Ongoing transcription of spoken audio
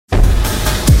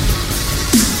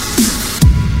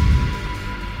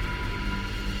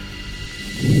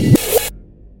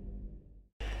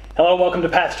Hello and welcome to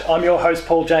Patched. I'm your host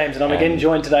Paul James, and I'm again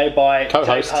joined today by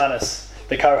co-host. Jake Harness,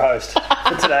 the co-host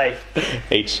for today.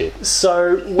 Eat shit.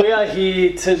 So we are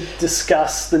here to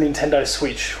discuss the Nintendo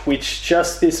Switch, which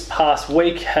just this past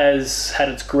week has had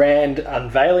its grand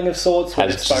unveiling of sorts.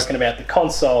 We've spoken about the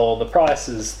console, the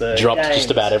prices, the dropped games, just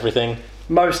about everything.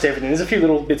 most everything. There's a few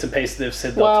little bits and pieces they've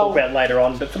said they'll talk about later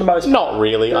on, but for the most part, not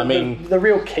really. the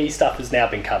real key stuff has now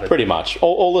been covered. Pretty much.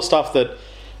 All the stuff that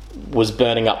was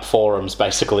burning up forums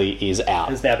basically is out.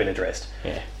 Has now been addressed.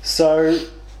 Yeah. So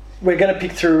we're going to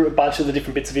pick through a bunch of the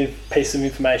different bits of pieces of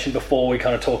information before we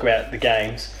kind of talk about the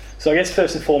games. So I guess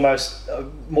first and foremost,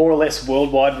 more or less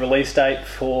worldwide release date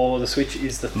for the Switch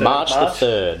is the 3rd March the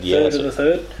 3rd. Yeah. 3rd of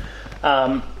the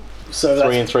 3rd. So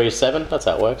 3 and 3 is 7. That's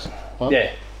how it works. Well,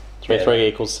 yeah. 3 and 3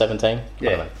 equals 17.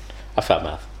 Yeah. I failed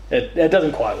math. It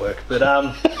doesn't quite work,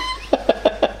 but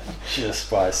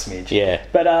just by a smidge. Yeah.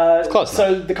 But close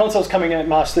so the console's coming out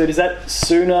March 3rd. Is that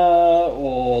sooner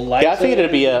or later? Yeah, I think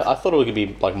it'd be. I thought it would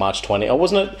be like March 20. Or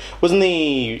wasn't it? Wasn't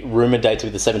the rumored date to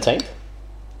be the 17th?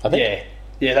 I think.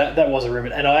 Yeah, that was a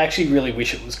rumour, and I actually really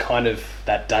wish it was kind of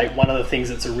that date. One of the things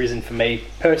that's arisen for me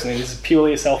personally, this is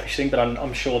purely a selfish thing, but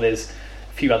I'm sure there's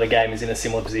a few other gamers in a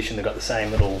similar position that got the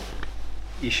same little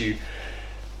issue.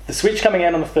 The Switch coming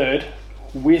out on the 3rd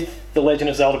with The Legend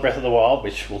of Zelda Breath of the Wild,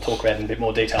 which we'll talk about in a bit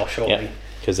more detail shortly. Yeah,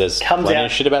 because there's comes plenty out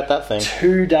of shit about that thing.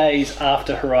 2 days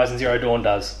after Horizon Zero Dawn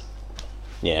does.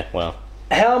 Yeah, well.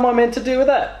 How am I meant to deal with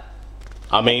that?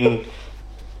 I mean,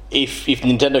 if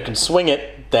Nintendo can swing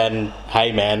it, then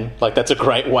hey man, like that's a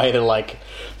great way to like,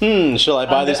 should I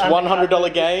buy this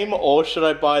 $100 game or should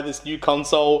I buy this new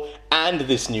console and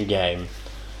this new game?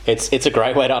 It's a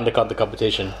great way to undercut the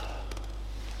competition.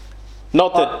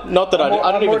 Not that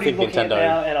I don't even think Nintendo.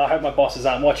 Now, and I hope my bosses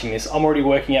aren't watching this. I'm already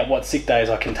working out what sick days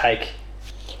I can take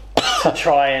to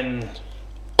try and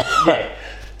yeah.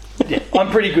 I'm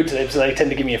pretty good to them, so they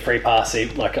tend to give me a free pass.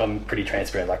 Like I'm pretty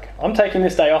transparent. Like I'm taking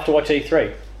this day off to watch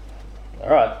E3. All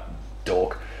right,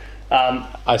 dork.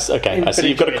 I see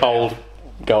you've got a cold.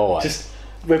 Go away.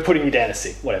 We're putting you down as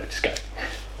sick. Whatever, just go.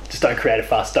 Just don't create a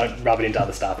fuss. Don't rub it into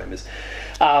other staff members.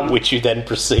 Which you then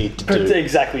proceed to do.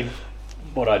 Exactly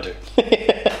what I do.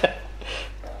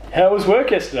 How was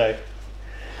work yesterday?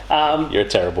 You're a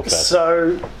terrible person.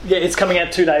 So, yeah, it's coming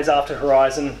out 2 days after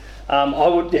Horizon.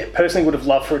 I personally would have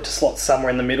loved for it to slot somewhere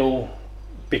in the middle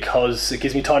because it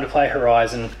gives me time to play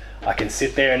Horizon. I can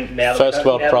sit there and first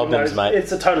world problems, mate.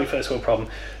 It's a totally first world problem.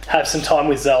 Have some time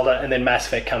with Zelda, and then Mass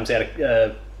Effect comes out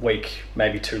a week,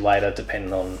 maybe 2 later,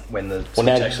 depending on when the Switch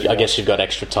now actually I guess you've got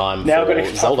extra time now for I've got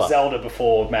extra time Zelda. for Zelda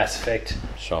before Mass Effect.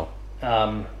 Sure.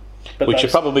 But which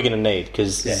you're probably going to need,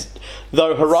 because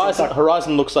though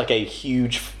Horizon looks like a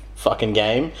huge fucking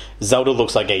game, Zelda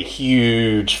looks like a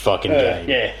huge fucking game.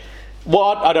 Yeah.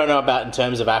 What I don't know about in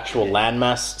terms of actual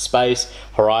landmass space,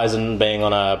 Horizon being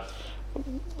on a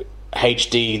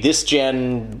HD this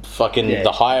gen,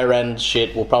 the higher end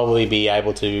shit will probably be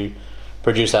able to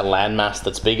produce that landmass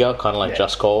that's bigger, kind of like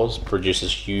Just Cause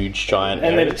produces huge giant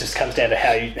and areas. then it just comes down to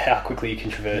how quickly you can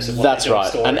traverse it. That's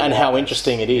right, and how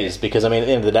interesting it is, because I mean at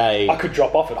the end of the day I could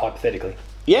drop off it hypothetically.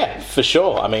 Yeah, for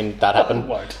sure. I mean that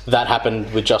happened. That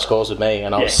happened with Just Cause with me,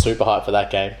 and I was super hyped for that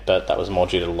game, but that was more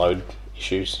due to load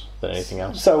issues than anything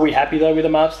else. So are we happy though with a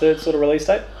March 3rd sort of release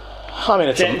date? I mean,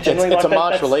 it's a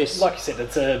March release. Like you said,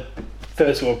 it's a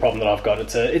first world problem that I've got.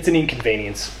 It's an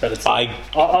inconvenience, but it's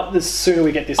the sooner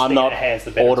we get this thing in our hands,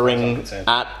 the better. I'm not ordering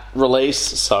at release,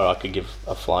 so I could give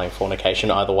a flying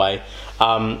fornication either way.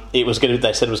 They said it was going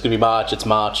to be March. It's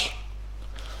March.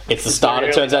 It's the start.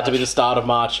 It turns out to be the start of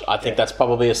March. I think that's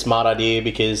probably a smart idea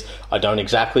because I don't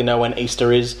exactly know when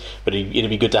Easter is, but it'd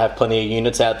be good to have plenty of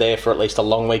units out there for at least a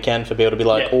long weekend for people to be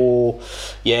like,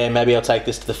 maybe I'll take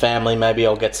this to the family. Maybe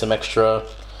I'll get some extra,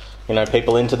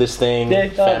 people into this thing. Yeah,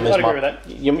 families I'd agree with that.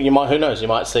 You might. Who knows? You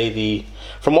might see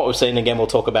from what we've seen. Again, we'll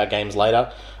talk about games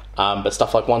later. But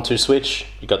stuff like 1-2 Switch,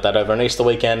 you got that over an Easter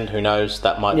weekend. Who knows?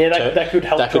 That might that could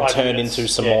help. That could turn into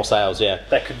some more sales. Yeah,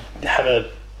 that could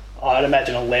have I'd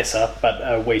imagine a lesser, but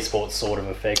a Wii Sports sort of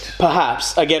effect.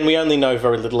 Perhaps. Again, we only know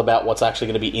very little about what's actually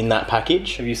going to be in that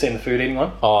package. Have you seen the food eating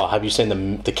one? Oh, have you seen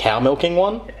the cow milking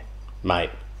one? Yeah. Mate.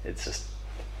 It's just...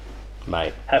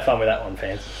 Mate. Have fun with that one,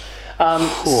 fans.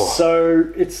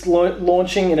 So it's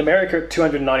launching in America at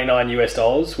 $299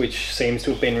 US, which seems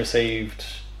to have been received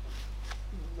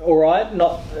all right.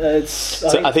 Not it's.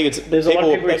 I think it's. There's a lot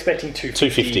of people expecting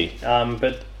 250,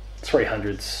 but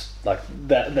 300s. Like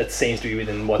that seems to be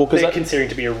within what they're considering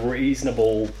to be a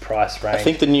reasonable price range. I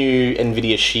think the new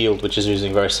Nvidia Shield, which is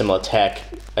using very similar tech,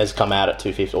 has come out at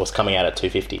 250, or was coming out at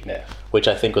 250. Yeah. Which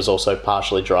I think was also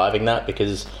partially driving that,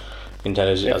 because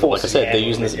Nintendo's, like I forcing said, your they're hand a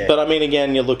using little this. bit, yeah. But I mean,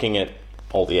 again, you're looking at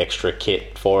all the extra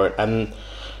kit for it, and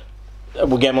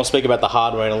again, we'll speak about the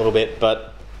hardware in a little bit.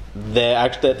 But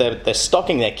they're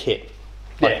stocking their kit.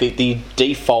 Like Yeah. the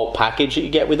default package that you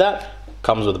get with that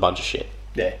comes with a bunch of shit.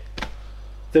 Yeah.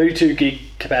 32 gig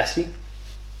capacity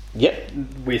Yep,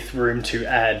 with room to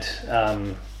add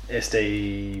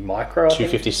SD micro. I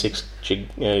think. 256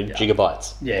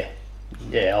 gigabytes. Yeah.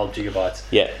 Yeah, old gigabytes.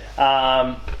 Yeah,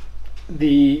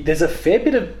 There's a fair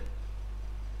bit of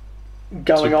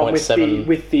going on with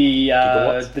 2.7 the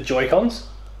gigawatts. the Joy-Cons.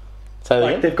 say that Like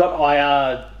again. they've got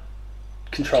IR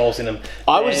controls in them.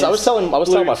 I was telling my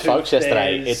Bluetooth, folks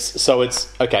yesterday. there's-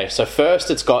 It's okay. So first,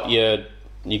 it's got your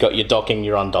docking,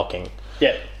 your undocking.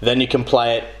 yeah, Then you can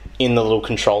play it in the little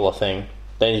controller thing.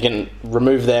 Then you can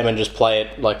remove them and just play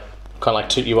it like kind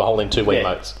of like you were holding two Yeah.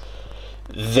 Wiimotes.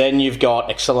 Then you've got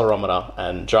accelerometer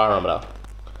and gyrometer.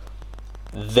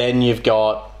 Then you've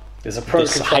got there's a Pro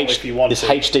controller if you want this to.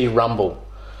 HD rumble.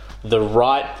 The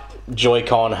right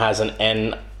Joy-Con has an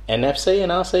NFC, an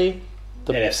RC,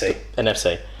 NFC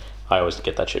NFC. I always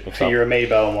get that shit mixed for up. your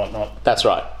Amiibo and whatnot. That's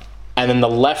right. And then the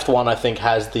left one, I think,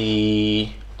 has the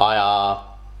IR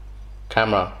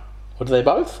camera. Or do they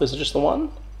both? Is it just the one?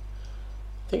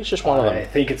 I think it's just one of I them.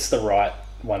 think it's the right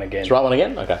one again. It's the right one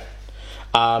again? Okay.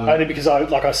 Only because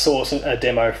I saw a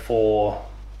demo for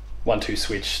 1-2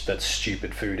 Switch, that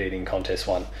stupid food eating contest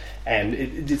one, and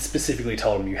it specifically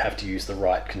told them you have to use the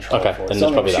right controller Okay, for it. then So it's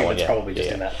I'm probably that assuming one, it's yeah. probably just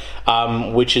Yeah, in yeah.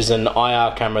 that. Which is an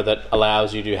IR camera that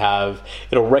allows you to have...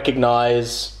 It'll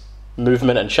recognise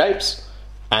movement and shapes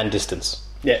and distance.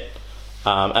 Yeah,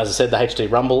 As I said, the HD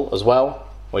rumble as well,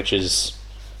 which is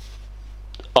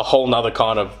a whole nother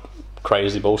kind of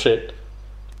crazy bullshit.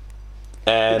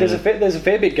 And there's a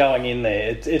fair bit going in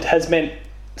there. It has meant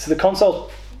so the console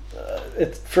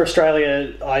for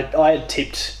Australia. I had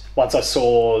tipped once I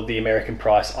saw the American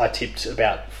price. I tipped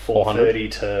about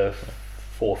 $430 to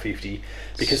 $450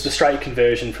 because the straight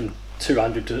conversion from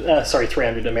 200 to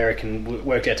 300 American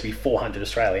worked out to be 400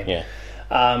 Australian. yeah,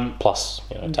 plus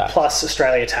tax. Plus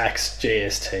Australia tax,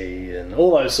 GST, and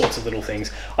all those sorts of little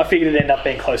things. I figured it'd end up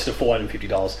being close to $450.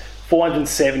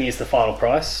 $470 is the final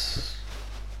price.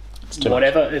 It's too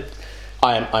Whatever. much.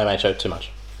 IMHO too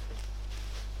much.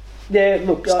 Yeah,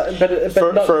 look, but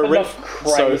not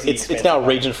crazy. So it's expensive. now a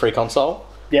region-free console.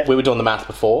 Yeah. We were doing the math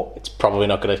before. It's probably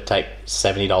not going to take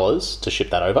 $70 to ship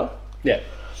that over. Yeah.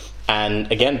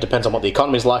 And again, depends on what the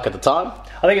economy's like at the time.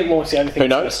 I think it launched the only thing Who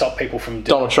that's going to knows? stop people from doing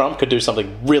Donald Trump could do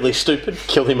something really stupid,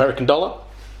 kill the American dollar,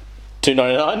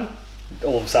 $2.99.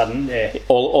 all of a sudden, yeah.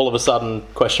 All of a sudden,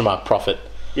 question mark profit.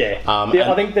 Yeah. and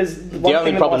I think there's one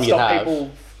only thing that problem might you stop have-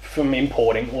 people from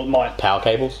importing, or might Power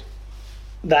cables.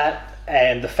 that,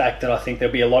 and the fact that I think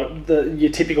there'll be a lot of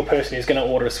your typical person who's going to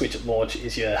order a Switch at launch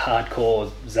is your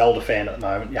hardcore Zelda fan at the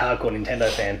moment, your hardcore Nintendo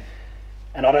fan,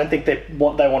 and I don't think they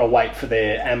want to wait for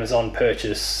their Amazon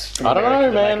purchase. From I don't America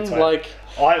know, to make man. its way. Like,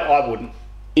 I wouldn't.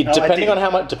 No, I depending on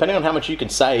didn't. how much you can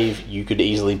save, you could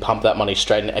easily pump that money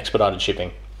straight into expedited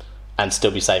shipping, and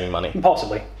still be saving money.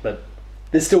 Possibly, but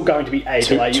there's still going to be a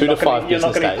delay. 2 to 5 You're not business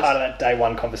going to be days. part of that day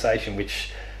one conversation,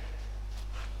 which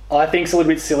I think is a little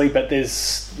bit silly. But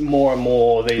there's more and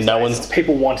more these No days. one's- It's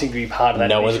people wanting to be part of that.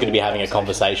 No one's initial going to be having a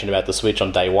conversation about the Switch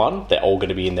on day one. They're all going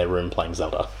to be in their room playing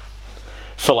Zelda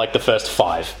for like the first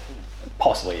 5.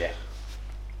 Possibly, yeah.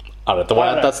 I don't know. I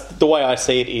don't know. That's the way I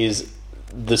see it. Is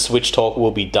the Switch talk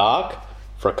will be dark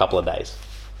for a couple of days.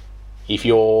 If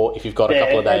you've got a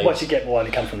couple of and days, what you get will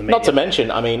only come from the media. not to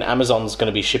mention, I mean, Amazon's going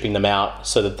to be shipping them out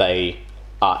so that they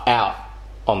are out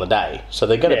on the day. So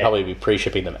they're going to Yeah. probably be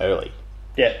pre-shipping them early.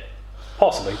 Yeah,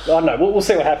 possibly. I don't know. We'll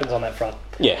see what happens on that front.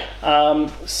 Yeah.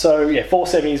 So yeah,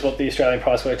 $470 is what the Australian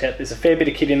price worked out. There's a fair bit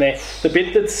of kit in there. The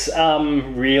bit that's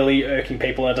really irking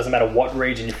people, and it doesn't matter what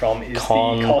region you're from, is the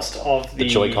cost of the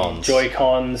Joy-Cons.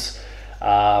 Joy-Cons,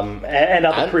 and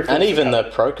other peripherals. And even the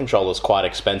Pro controller is quite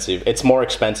expensive. It's more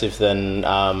expensive than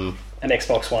an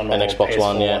Xbox One or an Xbox PS4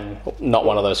 One, yeah. Not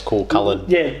one of those cool coloured,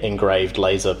 Yeah. engraved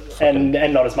laser. and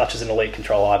not as much as an Elite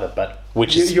controller either. But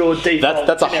Which is your default,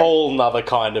 that's a generic- whole nother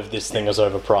kind of this thing is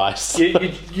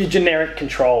overpriced. your generic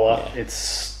controller.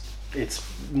 It's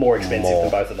more expensive More.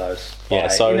 than both of those. Yeah,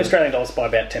 so- in Australian dollars, by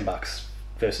about $10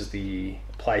 versus the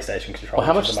PlayStation controller. Well,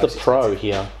 how much which is the most Pro expensive.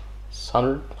 here? It's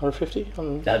 100, 150?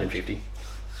 150.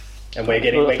 And we're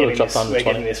getting I thought it dropped this. to We're 120.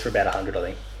 getting this for about 100, I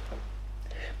think.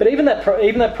 But even that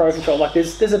Pro controller, like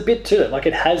there's a bit to it. Like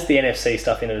it has the NFC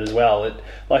stuff in it as well.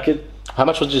 How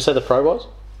much did you say the Pro was?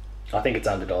 I think it's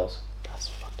 $100 That's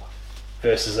fucked up.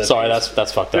 versus a Sorry, that's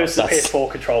fucked up. versus a That's, PS4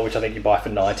 controller, which I think you buy for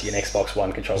 90, and Xbox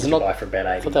One controller, which you not- buy for about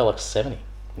I 80. thought they were like 70.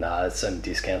 No, there's some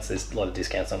discounts. There's a lot of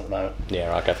discounts on it at the moment.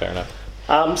 Yeah, okay, fair enough.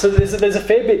 So there's a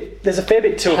fair bit to it,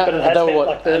 but it has been,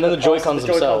 like and then the Joy-Cons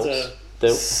themselves, are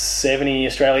 $70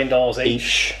 Australian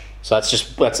each. So that's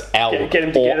L Get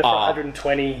them together for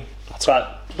 120. That's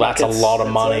a lot of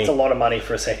money. That's a lot of money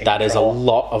for a second. That is a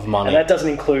lot of money, and that doesn't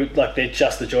include they're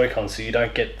just the Joy-Cons, so you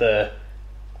don't get the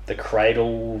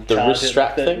cradle, the wrist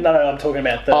strap thing. No, I'm talking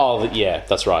about yeah,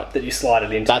 that's right. That you slide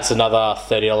it into. That's another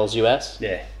 $30 US.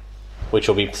 Yeah. Which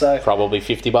will be probably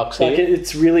 $50 here.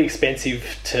 It's really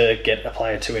expensive to get a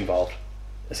player 2 involved,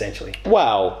 essentially.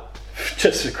 Well,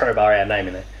 just to crowbar our name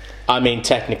in there. I mean,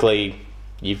 technically,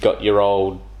 you've got your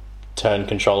old turn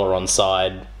controller on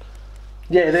side.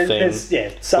 Yeah,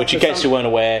 which, in case you weren't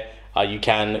aware, you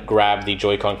can grab the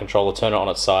Joy-Con controller, turn it on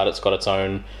its side. It's got its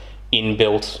own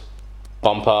inbuilt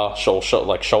bumper,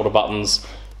 shoulder buttons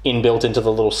inbuilt into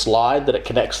the little slide that it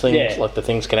connects things, like the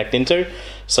things connect into.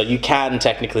 So you can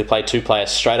technically play 2 players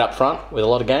straight up front with a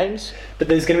lot of games. But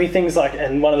there's going to be things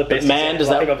and one of the best examples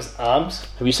I think of is arms.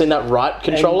 Have you seen that right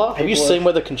controller? Have you seen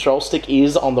where the control stick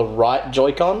is on the right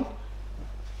Joy-Con?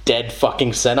 Dead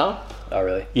fucking center. Oh,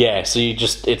 really? Yeah, so I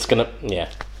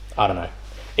don't know.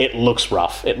 It looks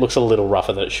rough. It looks a little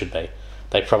rougher than it should be.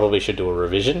 They probably should do a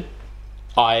revision.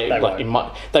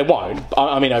 They won't.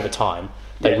 I mean, over time.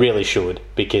 They really should,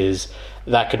 because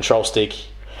that control stick...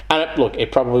 And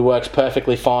it probably works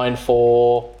perfectly fine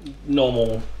for...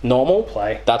 Normal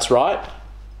play. That's right.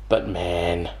 But,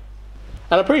 man...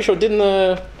 And I'm pretty sure,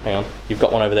 hang on, you've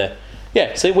got one over there.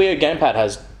 Yeah, see, Wii U Gamepad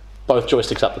has both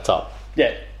joysticks up the top.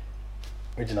 Yeah.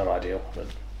 Which is not ideal, but...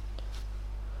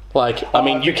 you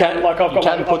can put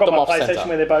them off PlayStation center.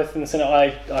 Where they're both in the center.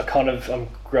 I'm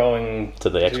growing to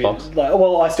the Xbox.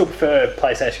 I still prefer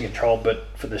PlayStation control, but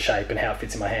for the shape and how it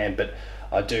fits in my hand. But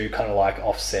I do kind of like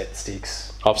offset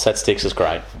sticks. Offset sticks is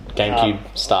great. GameCube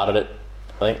started it.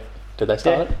 I think. Did they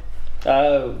start it?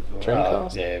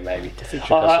 Dreamcast. Yeah, maybe. I don't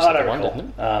recall.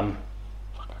 recall. I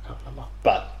can't remember.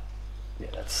 But yeah,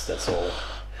 that's all.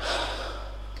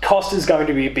 Cost is going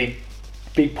to be a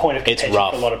big point of contention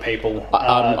for a lot of people.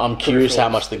 I'm curious how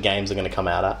much the games are going to come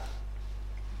out at.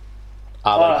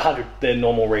 Are they? 100, their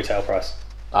normal retail price.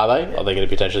 Are they? Yeah. Are they going to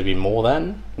potentially be more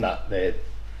than? No, they're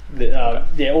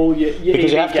all your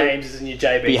EV games and your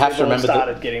JBs. But you have to remember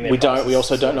that getting we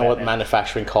also don't know what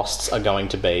manufacturing costs are going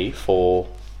to be for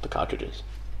the cartridges.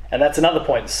 And that's another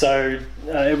point. So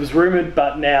it was rumoured,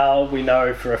 but now we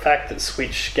know for a fact that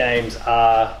Switch games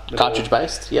are cartridge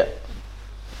based. Yep.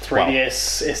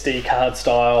 3DS SD card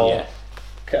style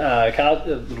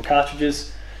little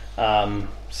cartridges.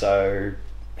 So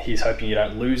he's hoping you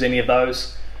don't lose any of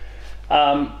those.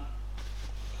 But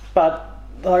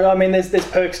there's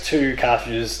perks to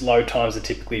cartridges. Load times are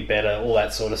typically better. All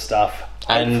that sort of stuff.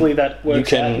 And hopefully that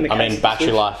works.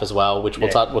 Battery life as well, which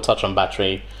we'll touch on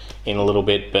battery in a little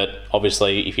bit. But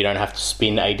obviously, if you don't have to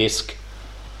spin a disc,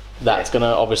 that's going to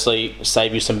obviously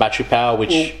save you some battery power,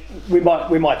 which... Well,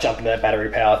 we might jump into that battery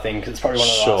power thing, because it's probably one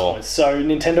of the last points. So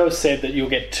Nintendo has said that you'll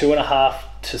get 2.5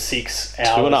 to 6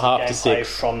 hours of gameplay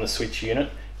from the Switch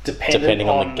unit, depending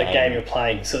on the game you're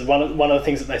playing. So one of the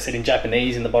things that they said in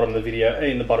Japanese in the bottom of the video,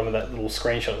 in the bottom of that little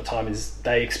screenshot at the time, is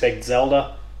they expect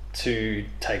Zelda to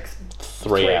take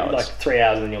 3 hours. Like 3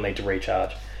 hours, and then you'll need to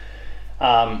recharge.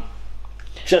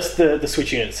 Just the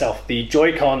Switch unit itself, the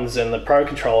Joy-Cons and the Pro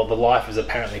Controller, the life is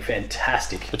apparently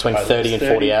fantastic. Between 30 and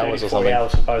 40 hours or something.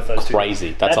 Hours for both those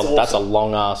crazy. That's awesome. That's a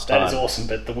long ass time. That is awesome,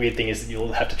 but the weird thing is that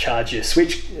you'll have to charge your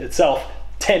Switch itself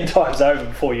 10 times over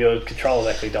before your controllers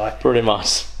actually die. Pretty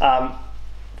much.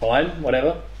 Fine,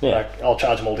 whatever. Yeah. I'll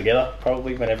charge them all together,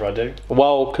 probably, whenever I do.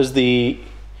 Well, because the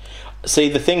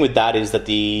thing with that is that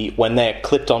when they're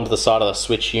clipped onto the side of the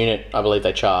Switch unit, I believe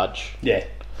they charge. Yeah.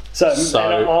 So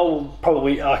I'm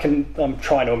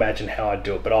trying to imagine how I'd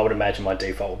do it, but I would imagine my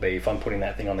default will be, if I'm putting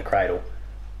that thing on the cradle,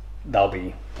 they'll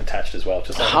be attached as well.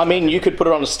 You could put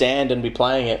it on a stand and be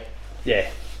playing it. Yeah.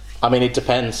 It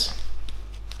depends.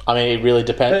 It really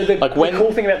depends. The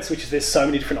cool thing about the Switch is there's so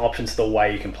many different options to the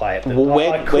way you can play it.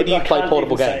 Where do you play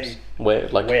portable games?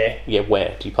 Where? Yeah,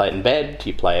 where? Do you play it in bed? Do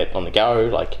you play it on the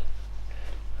go?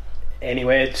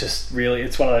 Anywhere. It's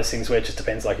one of those things where it just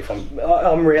depends. If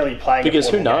I'm rarely playing, because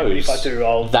who knows? Game, if I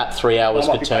do, that 3 hours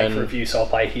could turn. For review, so I'll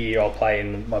play here. I'll play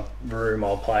in my room.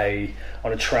 I'll play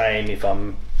on a train. If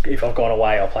I've gone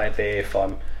away, I'll play it there.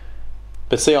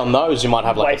 But see, on those you might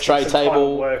have a tray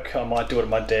table. Work. I might do it at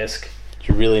my desk.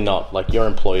 You're really not your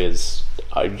employers.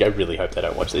 I really hope they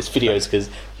don't watch these videos, because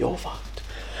you're fucked.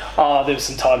 There was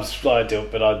some times I'd do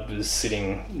it, but I was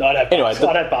sitting. I'd have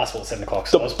basketball at 7 o'clock.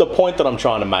 So the point that I'm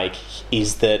trying to make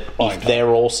is that if they're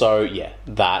also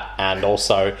that, and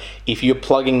also if you're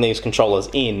plugging these controllers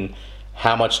in,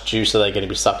 how much juice are they going to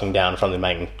be sucking down from the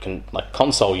main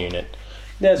console unit?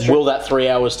 Yeah, that's true. Will that 3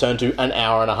 hours turn to an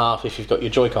hour and a half if you've got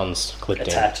your Joy-Cons clipped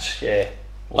attached? Yeah.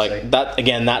 We'll see. That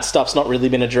again, that stuff's not really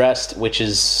been addressed, which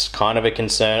is kind of a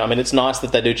concern. I mean, it's nice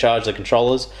that they do charge the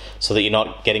controllers so that you're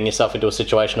not getting yourself into a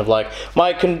situation of like,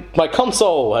 my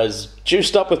console has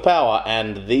juiced up with power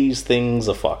and these things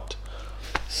are fucked.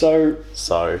 So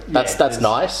that's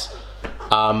nice.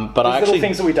 But I actually little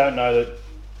things that we don't know that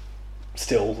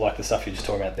still, like the stuff you're just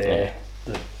talking about there,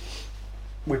 that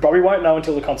we probably won't know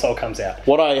until the console comes out.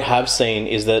 What I have seen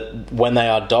is that when they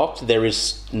are docked, there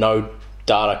is no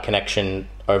data connection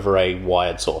over a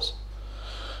wired source.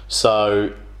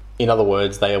 So, in other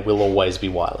words, they will always be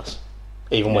wireless,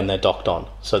 even when they're docked on.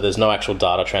 So there's no actual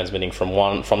data transmitting from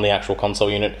the actual console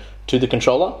unit to the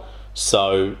controller.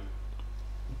 So,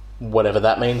 whatever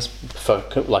that means for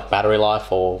like battery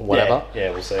life or whatever.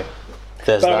 Yeah, we'll see.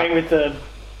 But I mean, with the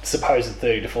supposed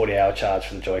 30 to 40 hour charge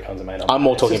for the Joy-Cons, I mean, I'm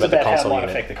more talking about the console how it might unit.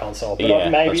 affect the console. But Yeah,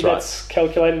 maybe that's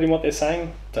calculated in what they're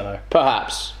saying. Don't know.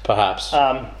 Perhaps.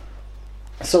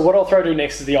 So what I'll throw to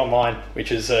next is the online,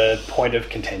 which is a point of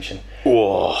contention.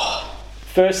 Whoa.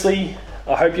 Firstly,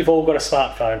 I hope you've all got a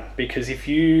smartphone, because if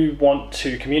you want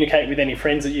to communicate with any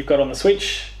friends that you've got on the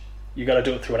Switch, you've got to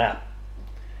do it through an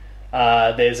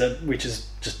app. Which is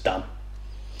just dumb.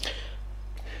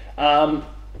 I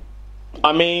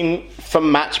mean, for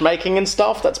matchmaking and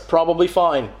stuff, that's probably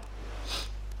fine.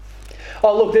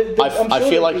 Oh, look, I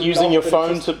feel like using your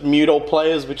phone to mute all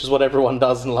players, which is what everyone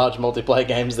does in large multiplayer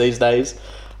games these days.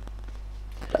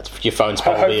 Your phone's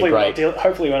probably great.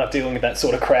 Hopefully, we're not dealing with that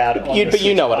sort of crowd. But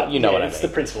you know what I mean. It's the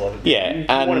principle of it. Yeah,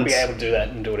 you want to be able to do that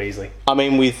and do it easily. I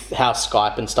mean, with how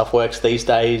Skype and stuff works these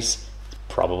days,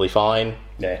 probably fine.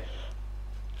 Yeah.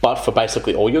 But for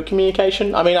basically all your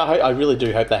communication, I mean, I really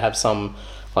do hope they have some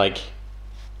like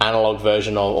analog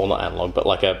version or not analog, but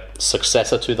like a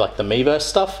successor to like the Miiverse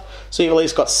stuff. So you've at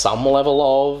least got some level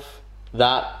of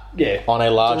that on a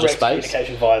larger direct space.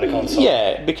 Communication via the console.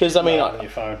 Yeah, because I mean, on your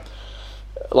phone.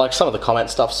 Like some of the comment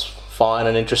stuff's fine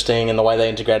and interesting, and the way they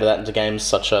integrated that into games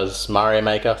such as Mario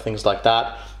Maker, things like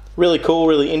that, really cool,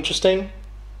 really interesting,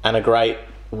 and a great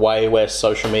way where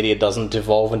social media doesn't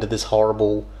devolve into this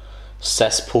horrible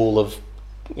cesspool of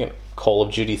Call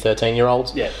of Duty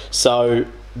 13-year-olds. Yeah. So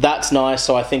that's nice.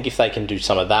 So I think if they can do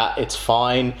some of that, it's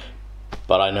fine.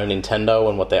 But I know Nintendo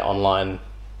and what their online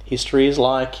history is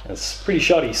like. It's pretty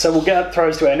shoddy. So we'll throw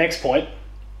us to our next point,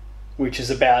 which is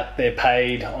about their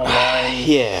paid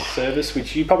online service,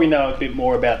 which you probably know a bit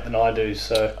more about than I do.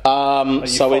 So you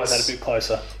follow that a bit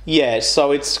closer. Yeah,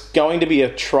 so it's going to be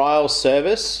a trial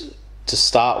service to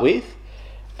start with,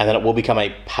 and then it will become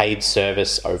a paid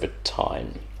service over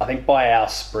time. I think by our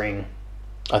spring.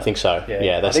 I think so.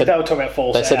 Yeah, I think they were talking about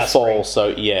fall. They said fall,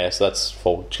 spring. so that's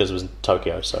fall because it was in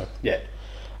Tokyo. So yeah.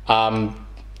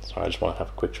 Sorry, I just want to have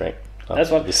a quick drink. That's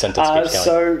fine. This sentence keeps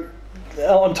going. So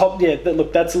on top,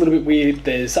 look, that's a little bit weird.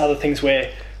 There's other things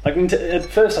where, like, at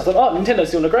first I thought,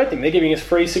 Nintendo's doing a great thing. They're giving us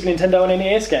free Super Nintendo and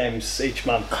NES games each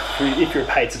month if you're a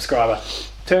paid subscriber.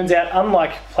 Turns out,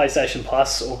 unlike PlayStation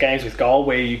Plus or Games with Gold,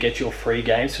 where you get your free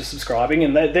games for subscribing,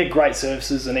 and they're great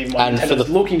services, and even what Nintendo's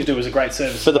looking to do is a great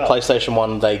service. For the PlayStation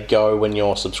 1, they go when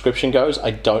your subscription goes. I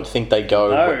don't think they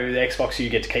go... No, the Xbox, you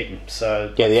get to keep them.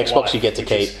 So yeah, the Xbox you get to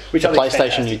keep. The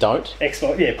PlayStation you don't.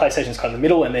 Xbox, yeah, PlayStation's kind of the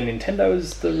middle, and then Nintendo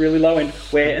is the really low end,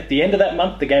 where at the end of that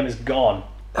month, the game is gone.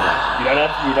 You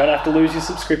don't have to lose your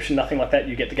subscription, nothing like that.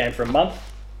 You get the game for a month,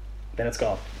 then it's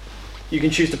gone. You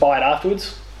can choose to buy it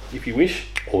afterwards, if you wish.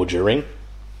 Or during,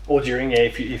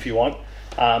 if you want.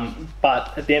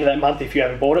 But at the end of that month, if you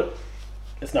haven't bought it,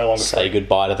 it's no longer say free.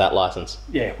 Goodbye to that license.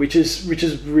 Yeah, which is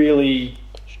really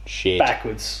shit.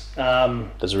 Backwards.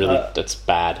 That's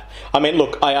bad. I mean,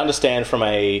 look, I understand from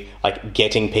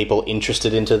getting people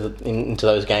interested into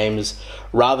those games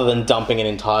rather than dumping an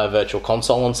entire virtual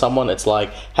console on someone. It's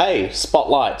like, hey,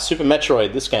 Spotlight, Super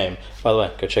Metroid, this game. By the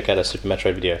way, go check out our Super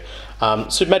Metroid video.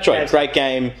 Super Metroid, great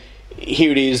game.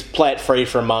 Here it is, play it free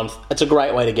for a month. It's a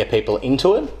great way to get people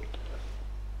into it.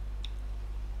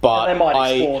 But and they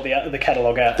might explore the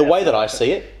catalogue out. The way that I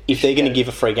see it, if they're going to give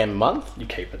a free game a month, you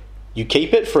keep it. You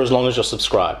keep it for as long as you're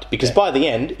subscribed. Because by the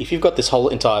end, if you've got this whole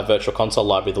entire virtual console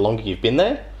library, the longer you've been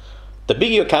there, the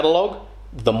bigger your catalogue,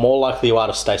 the more likely you are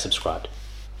to stay subscribed.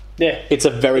 Yeah. It's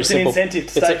an incentive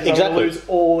to stay, because I'm going to lose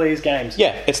all these games.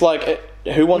 Yeah, it's like...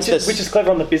 Who wants this? Which is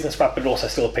clever on the business front, but it also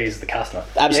still appeases the customer.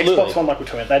 Absolutely. The Xbox One, like we're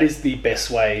talking about, that is the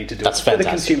best way to do That's it. fantastic. For the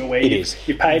consumer, where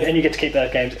you paid and you get to keep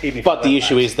those games even if But the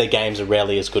issue is their games are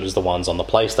rarely as good as the ones on the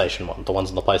PlayStation 1. The ones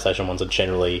on the PlayStation 1s are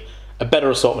generally a better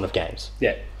assortment of games.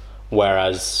 Yeah.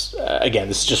 Whereas, again,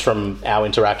 this is just from our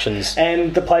interactions.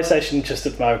 And the PlayStation just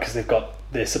at the moment, because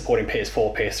they're supporting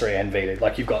PS4, PS3 and Vita.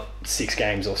 Like, you've got 6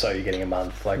 games or so you're getting a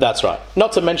month. Like, that's right.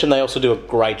 Not to mention they also do a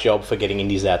great job for getting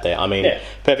indies out there. I mean,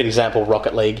 perfect example,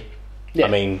 Rocket League. Yeah, I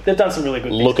mean, they've done some really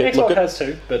good things. Xbox has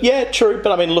too. But yeah, true.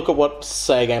 But I mean, look at what,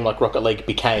 say, a game like Rocket League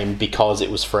became because it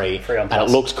was free on and it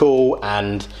looked cool,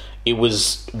 and it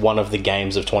was one of the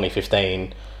games of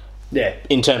 2015. Yeah.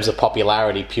 In terms of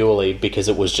popularity, purely because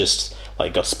it was just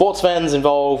like, got sports fans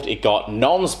involved, it got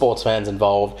non-sports fans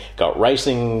involved, got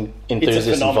racing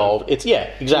enthusiasts involved. It's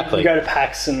exactly. You go to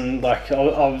PAX and like I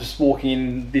was walking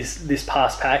in this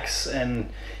past PAX and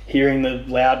hearing the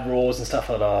loud roars and stuff.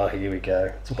 I thought, oh, here we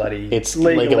go. It's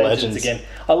League of Legends again.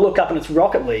 I look up and it's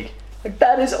Rocket League. Like,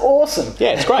 that is awesome. Yeah,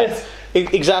 it's great.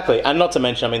 Exactly. And not to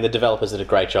mention, I mean, the developers did a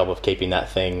great job of keeping that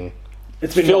thing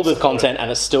filled with content,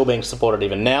 and it's still being supported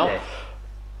even now. Yeah.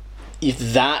 If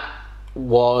that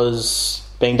was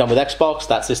being done with Xbox,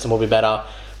 that system will be better.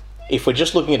 If we're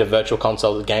just looking at a virtual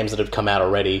console, the games that have come out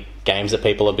already, games that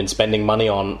people have been spending money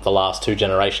on the last 2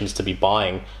 generations to be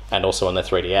buying, and also on their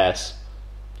 3DS.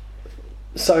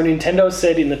 So Nintendo has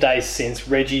said in the days since,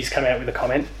 Reggie's come out with a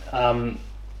comment, and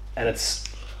it's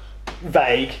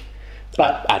vague,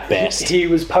 but at best. He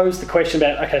was posed the question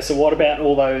about, okay, so what about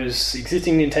all those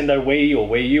existing Nintendo Wii or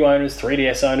Wii U owners,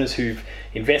 3DS owners who've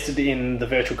invested in the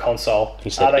virtual console? He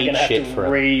said, are they going to have to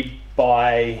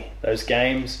re-buy those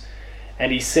games?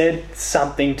 And he said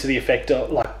something to the effect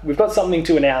of, like, we've got something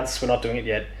to announce, we're not doing it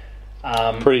yet.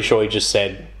 Pretty sure he just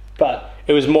said... But...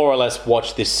 It was more or less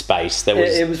watch this space.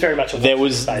 It was very much a watch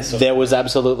this space. There was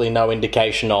absolutely no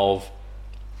indication of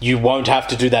you won't have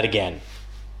to do that again.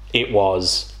 It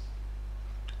was,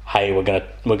 hey, we're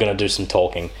gonna do some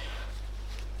talking.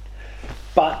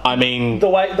 But I mean, the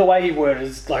way he worded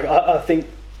is like, I think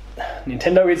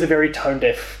Nintendo is a very tone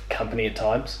deaf company at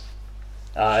times.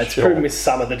 It's proven with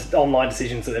some of the online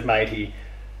decisions that they've made here.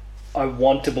 I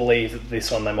want to believe that this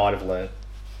one they might have learned.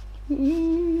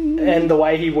 And the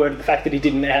way he worded the fact that he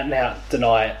didn't out and out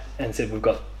deny it and said we've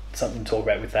got something to talk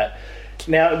about with that.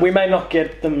 Now, we may not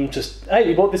get them just, hey,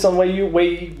 you bought this on Wii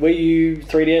U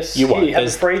 3DS, you won't. Here, have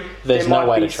it free. There's no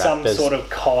way to track. There might be some sort of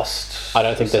cost. I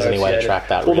don't think there's any way to track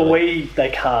that, Well, really. the Wii, they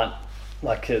can't.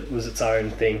 Like, it was its own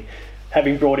thing.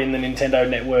 Having brought in the Nintendo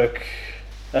Network...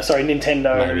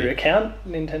 Nintendo Maybe. Account?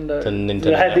 Nintendo... The Nintendo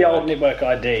They had the Network. old Network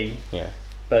ID. Yeah.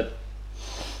 But...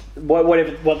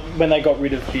 when they got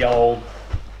rid of the old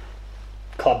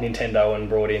Club Nintendo and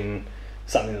brought in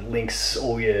something that links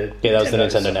all your that was the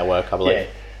Nintendo Network, I believe.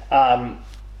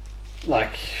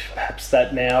 Like perhaps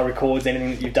that now records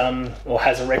anything that you've done or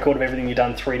has a record of everything you've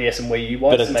done 3DS and Wii U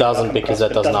wise. But it doesn't, because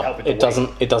it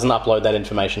doesn't upload that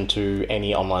information to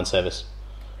any online service.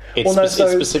 It's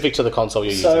specific to the console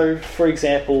you're using. So, for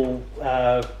example,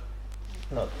 not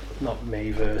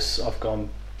Miiverse, I've gone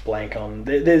blank on.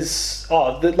 There's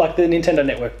the Nintendo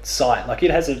Network site. Like,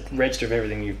 it has a register of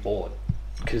everything you've bought.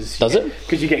 Does it?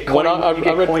 Because you get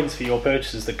coins for your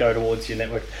purchases that go towards your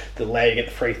network that allow you to get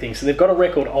the free things. So they've got a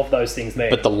record of those things there.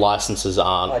 But the licenses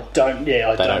aren't. I don't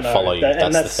know. Follow you.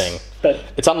 That's the thing. But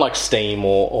it's unlike Steam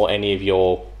or any of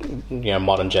your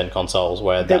modern gen consoles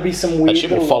where there'll be some weird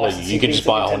shit will follow you. You can just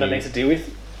buy a whole new. Nintendo needs to deal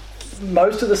with.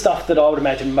 Most of the stuff that I would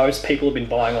imagine most people have been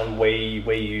buying on Wii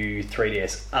U,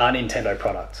 3DS are Nintendo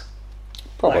products.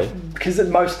 Probably. Because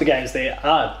most of the games there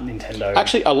are Nintendo.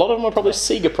 Actually, a lot of them are probably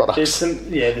Sega products.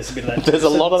 There's a bit of that. There's a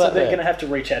lot of that. So they're going to have to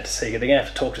reach out to Sega. They're going to have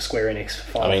to talk to Square Enix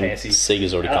for Final Fantasy.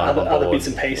 Sega's already kind of on board. Other bits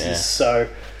and pieces. Yeah. So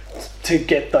to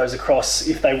get those across,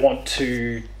 if they want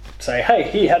to say, hey,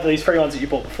 here, have these free ones that you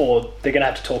bought before, they're going to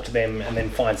have to talk to them and then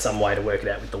find some way to work it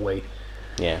out with the Wii.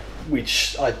 Yeah.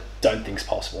 Which I don't think is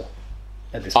possible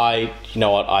at this point. You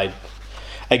know what,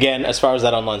 again, as far as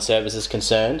that online service is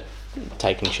concerned,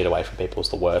 taking shit away from people is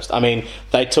the worst. I mean,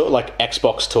 they took, like,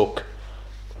 Xbox took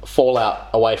Fallout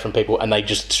away from people and they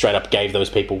just straight up gave those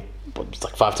people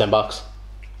like $5-10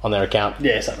 on their account.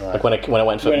 Yeah, something like that. Like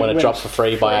when it dropped for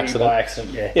free by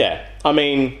accident. Yeah. I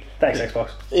mean, thanks,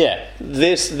 Xbox. Yeah.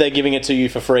 They're giving it to you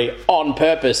for free on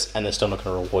purpose and they're still not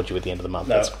going to reward you at the end of the month.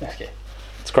 No,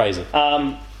 it's crazy.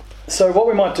 So what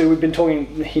we might do, we've been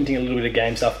hinting a little bit of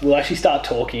game stuff. We'll actually start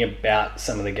talking about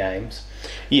some of the games.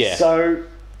 Yeah. So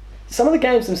some of the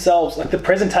games themselves, like the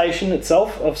presentation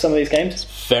itself of some of these games,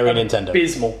 very Nintendo.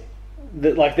 Abysmal.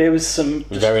 There was some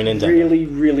really,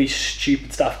 really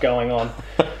stupid stuff going on.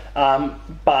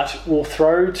 But we'll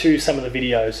throw to some of the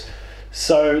videos.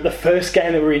 So the first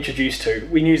game that we were introduced to,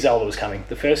 we knew Zelda was coming.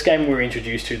 The first game we were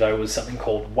introduced to, though, was something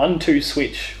called 1-2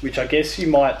 Switch, which I guess you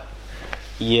might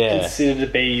consider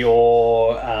to be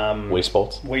your Wii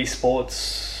Sports. Wii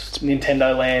Sports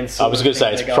Nintendo Land. I was going to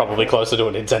say it's probably closer to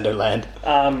a Nintendo Land.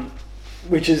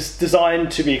 Which is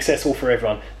designed to be accessible for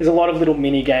everyone. There's a lot of little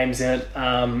mini games in it.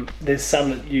 There's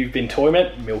some that you've been toying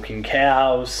about, milking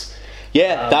cows.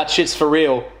 Yeah, that shit's for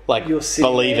real. Like, You're sitting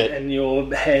believe there it. and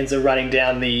your hands are running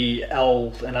down the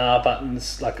L and R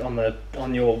buttons, like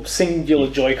on your singular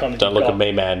Joy-Con. Don't look at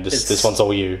me, man. This one's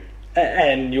all you.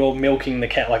 And you're milking the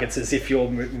cow, like it's as if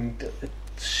you're.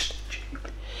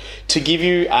 To give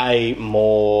you a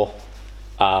more,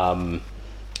 a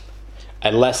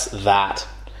less that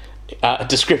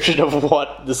description of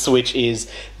what the Switch is,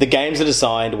 the games are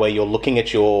designed where you're looking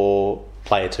at your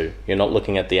player 2. You're not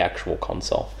looking at the actual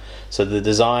console. So the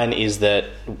design is that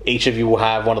each of you will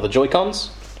have one of the Joy-Cons,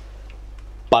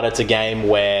 but it's a game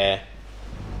where...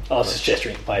 I was just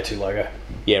gesturing at the Player 2 logo.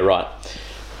 Yeah, right.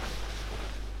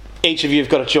 Each of you have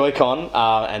got a Joy-Con,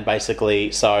 and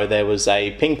basically, so there was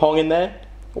a ping pong in there,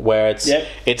 where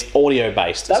it's audio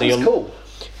based. That was cool.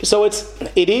 So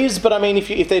it is, but I mean,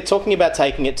 if they're talking about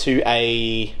taking it to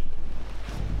a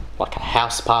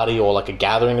house party or like a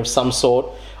gathering of some sort,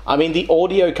 I mean, the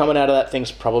audio coming out of that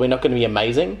thing's probably not going to be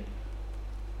amazing.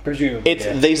 Presumably,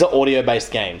 These are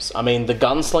audio-based games. I mean, the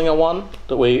Gunslinger one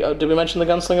did we mention the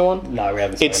Gunslinger one? No, we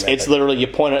haven't. It's literally you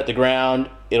point it at the ground.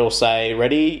 It'll say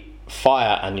ready,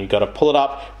 fire, and you got to pull it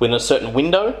up within a certain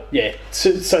window. Yeah,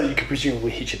 so you could presumably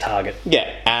hit your target.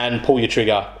 Yeah, and pull your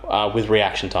trigger with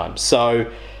reaction time.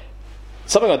 So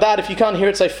something like that. If you can't hear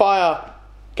it say fire,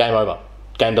 game over.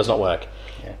 Game does not work.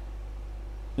 Yeah.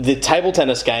 The table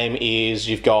tennis game is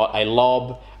you've got a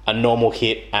lob, a normal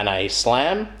hit, and a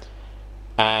slam.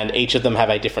 And each of them have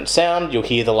a different sound. You'll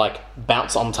hear the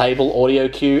bounce on table audio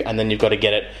cue, and then you've got to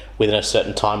get it within a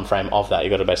certain time frame of that. You've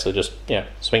got to basically just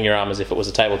swing your arm as if it was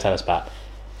a table tennis bat.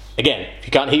 Again, if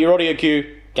you can't hear your audio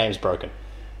cue, game's broken.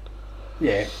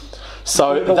 Yeah.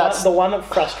 So the one that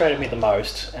frustrated me the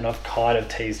most, and I've kind of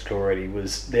teased it already,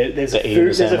 was there's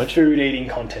a food eating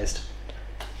contest.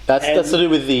 That's to do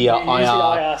with the IR. You use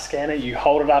the IR scanner, you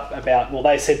hold it up about,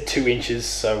 they said 2 inches,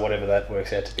 so whatever that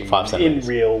works out to be 5 centimetres. in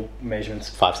real measurements.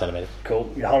 5 centimetres.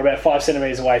 Cool. You hold about 5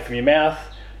 centimetres away from your mouth,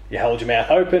 you hold your mouth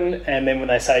open, and then when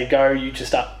they say go, you just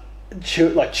start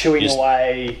chewing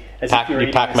away as if you're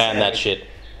eating Pac-Man that shit.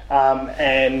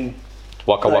 And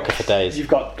Waka waka for days. You've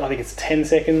got, I think it's 10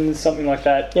 seconds, something like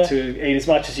that, to eat as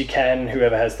much as you can.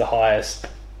 Whoever has the highest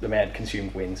amount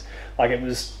consumed wins. It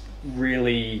was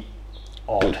really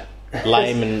odd.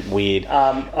 Lame and weird.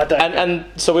 I don't. And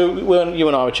so you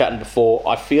and I were chatting before.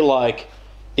 I feel like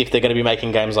if they're going to be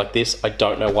making games like this, I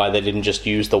don't know why they didn't just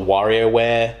use the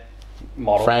WarioWare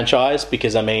model franchise,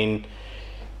 because I mean,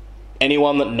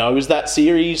 anyone that knows that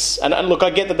series, and look, I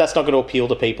get that that's not going to appeal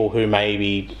to people who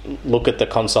maybe look at the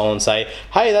console and say,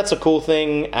 hey, that's a cool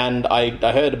thing, and I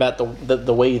heard about the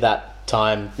Wii that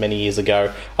time many years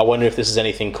ago. I wonder if this is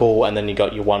anything cool. And then you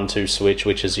got your 1-2 Switch,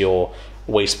 which is your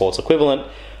Wii Sports equivalent.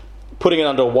 Putting it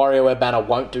under a WarioWare banner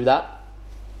won't do that.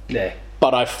 Yeah.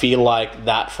 But I feel like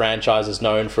that franchise is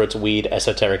known for its weird,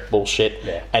 esoteric bullshit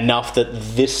enough that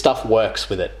this stuff works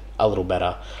with it a little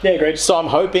better. Yeah, great. So I'm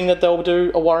hoping that they'll do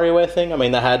a WarioWare thing. I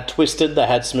mean, they had Twisted, they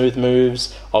had Smooth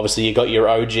Moves. Obviously, you got your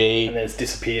OG. And then it's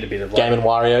disappeared a bit of Game &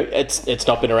 Wario. It's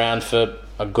not been around for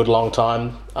a good long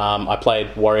time. I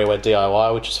played WarioWare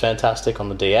DIY, which is fantastic on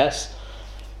the DS.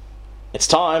 It's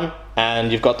time,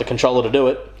 and you've got the controller to do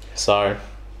it. So...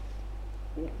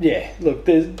 yeah, look,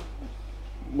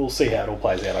 we'll see how it all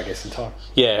plays out, I guess, in time.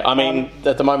 Yeah, I mean,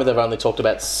 at the moment they've only talked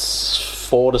about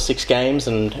 4 to 6 games,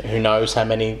 and who knows how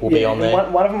many will be on there.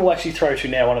 One of them will actually throw to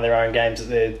now one of their own games that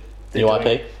they're New doing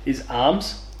IP? is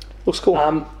ARMS. Looks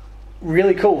cool.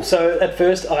 Really cool. So at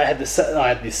first I had this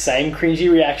same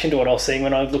cringy reaction to what I was seeing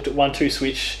when I looked at 1-2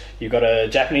 Switch. You've got a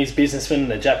Japanese businessman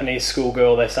and a Japanese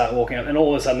schoolgirl, they start walking up, and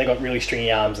all of a sudden they've got really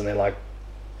stringy arms, and they're like,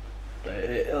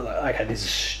 okay, this is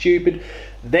stupid.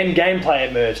 Then gameplay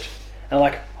emerged, and I'm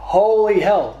like, holy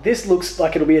hell, this looks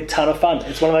like it'll be a ton of fun.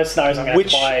 It's one of those scenarios I'm going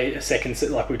to buy a second,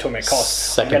 like we were talking about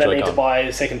costs. I'm going to need to buy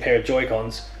a second pair of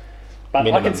Joy-Cons. But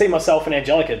minimum. I can see myself and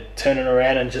Angelica turning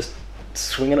around and just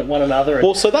swinging at one another.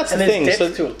 Well, so that's the thing. There's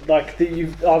depth to it. Like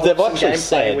I've watched some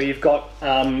gameplay where you've got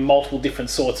multiple different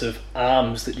sorts of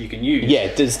arms that you can use.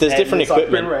 Yeah, there's different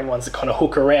equipment. Like boomerang ones that kind of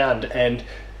hook around, and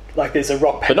like there's a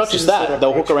rock. But not just that,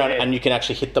 they'll hook around and you can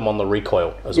actually hit them on the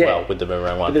recoil as well with the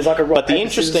boomerang one. But there's like a rock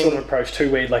sort of approach too,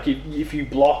 where like if you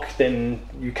block, then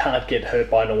you can't get hurt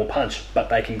by a normal punch, but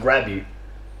they can grab you.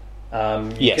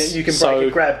 You can break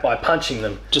a grab by punching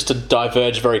them. Just to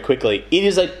diverge very quickly, it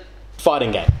is a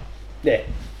fighting game. Yeah.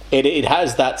 It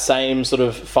has that same sort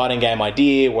of fighting game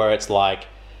idea where it's like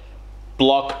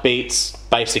block beats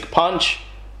basic punch,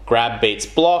 grab beats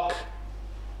block,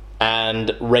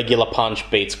 and regular punch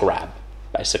beats grab,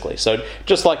 basically. So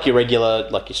just like your regular,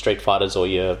 like your Street Fighters or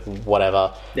your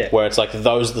whatever, where it's like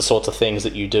those are the sorts of things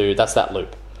that you do. That's that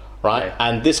loop, right? Yeah.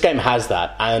 And this game has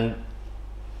that. And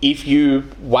if you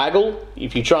waggle,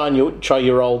 if you try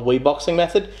your old Wii boxing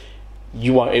method,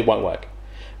 it won't work.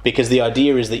 Because the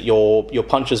idea is that your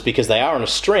punches, because they are on a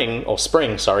spring,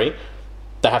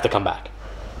 they have to come back.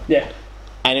 Yeah.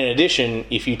 And in addition,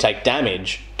 if you take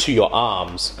damage to your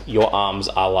arms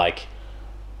are like,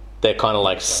 they're kind of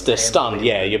like, they're stunned.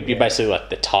 Yeah, you're basically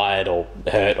like, they're tired or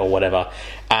hurt or whatever,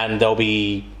 and they'll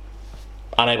be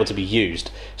unable to be used.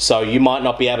 So you might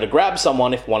not be able to grab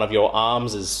someone if one of your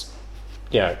arms is,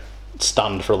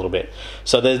 stunned for a little bit.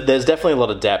 So there's definitely a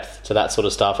lot of depth to that sort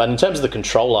of stuff. And in terms of the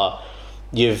controller,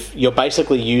 you're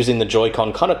basically using the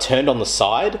Joy-Con kind of turned on the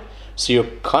side, so you're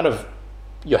kind of,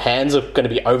 your hands are going to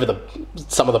be over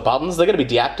some of the buttons. They're going to be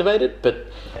deactivated, but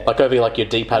like over like your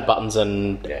D-pad buttons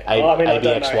and I don't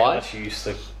know how much use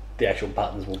the actual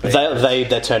buttons will be.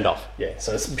 They're turned off. Yeah,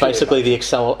 so it's basically the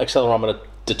accelerometer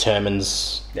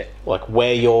determines like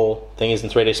where your thing is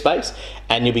in 3D space,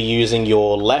 and you'll be using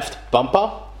your left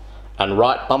bumper and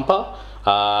right bumper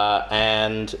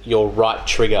and your right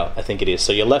trigger, I think it is.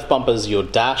 So your left bumper is your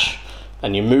dash,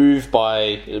 and you move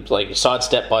you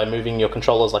sidestep by moving your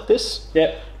controllers like this.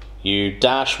 Yep. You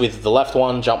dash with the left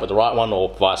one, jump with the right one, or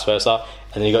vice versa,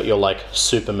 and then you got your like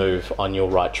super move on your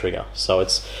right trigger. So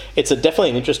it's definitely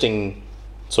an interesting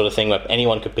sort of thing where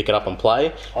anyone could pick it up and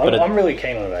play. I'm really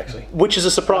keen on it, actually. Which is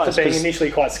a surprise. After being initially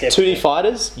quite skeptical. 2D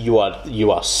fighters, you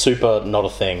are super not a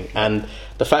thing, and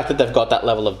the fact that they've got that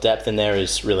level of depth in there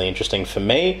is really interesting for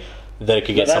me. That it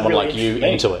could get someone really like you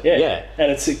into it. Yeah.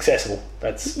 And it's accessible.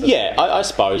 That's I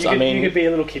suppose. You could be a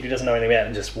little kid who doesn't know anything about it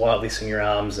and just wildly swing your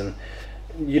arms, and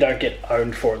you don't get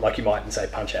owned for it like you might in, say,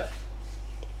 Punch-Out.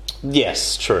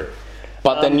 Yes, true.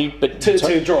 But then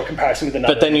to draw a comparison with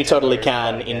another. But then you totally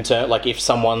can like if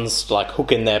someone's like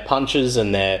hooking their punches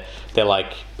and they're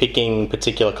like picking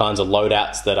particular kinds of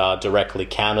loadouts that are directly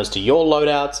counters to your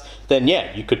loadouts, then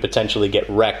you could potentially get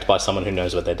wrecked by someone who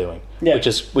knows what they're doing. Yeah.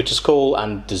 Which is cool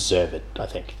and deserved, I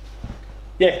think.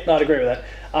 Yeah, no, I'd agree with that.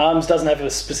 ARMS doesn't have a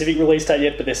specific release date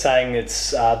yet, but they're saying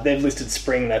it's they've listed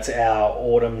spring, that's our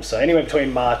autumn, so anywhere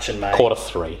between March and May.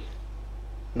 Q3.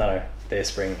 No, their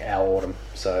spring, our autumn,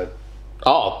 so...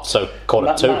 Oh, so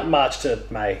Q2. March to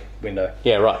May window.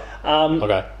 Yeah, right.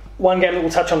 Okay. One game that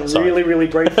we'll touch on really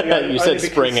briefly. You said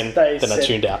spring and then I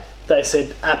tuned out. They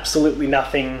said absolutely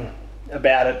nothing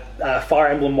about it. Fire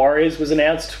Emblem Warriors was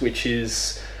announced, which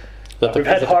is... we've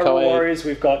had Hyrule Warriors,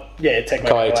 we've got... Yeah,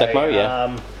 Tecmo,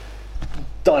 yeah.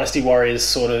 Dynasty Warriors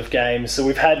sort of games. So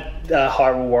we've had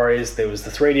Hyrule Warriors, there was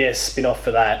the 3DS spin-off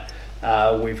for that.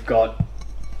 We've got...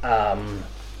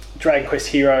 Dragon Quest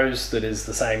Heroes, that is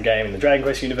the same game in the Dragon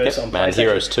Quest universe on PlayStation.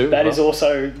 Heroes 2. That is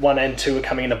also 1 and 2 are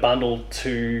coming in a bundle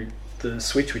to the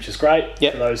Switch, which is great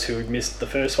for those who missed the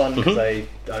first one because they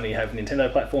only have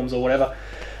Nintendo platforms or whatever.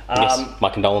 Yes,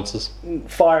 my condolences.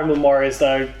 Fire Emblem Warriors,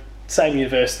 though, same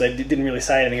universe. They didn't really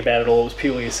say anything about it all. It was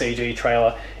purely a CG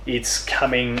trailer. It's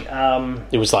coming...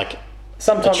 it was like...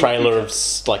 a trailer of,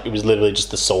 like, it was literally just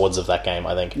the swords of that game,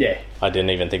 I think. Yeah. I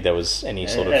didn't even think there was any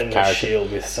sort of and character. A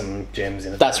shield with some gems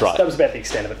in it. That's right. That was about the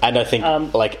extent of it. And I think,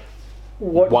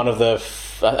 one of the...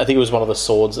 I think it was one of the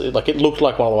swords. Like, it looked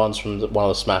like one of the ones from one of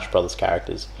the Smash Brothers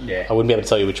characters. Yeah. I wouldn't be able to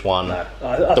tell you which one. No.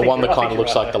 The one that kind of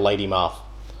looks like the Lady Marth.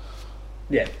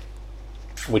 Yeah.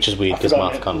 Which is weird, because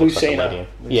Marth kind of looks like a lady.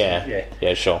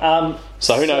 Yeah, sure.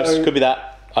 So who knows? Could be that.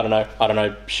 I don't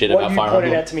know shit about Fire Emblem. What you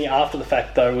pointed out to me after the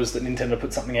fact, though, was that Nintendo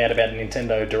put something out about a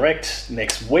Nintendo Direct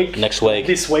next week.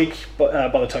 This week, by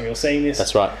the time you're seeing this.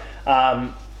 That's right.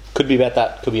 Could be about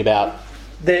that. Could be about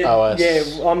OS. Yeah,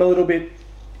 I'm a little bit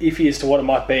iffy as to what it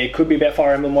might be. It could be about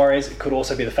Fire Emblem Warriors. It could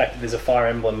also be the fact that there's a Fire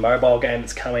Emblem mobile game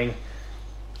that's coming.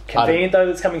 Convenient, though,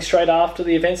 that's coming straight after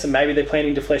the events, and maybe they're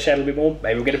planning to flesh out a little bit more.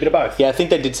 Maybe we'll get a bit of both. Yeah, I think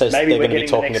they did say they're going to be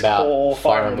talking about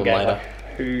Fire Emblem later. Like,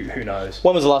 who knows?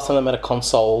 When was the last time they made a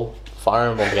console Fire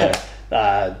Emblem game?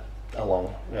 A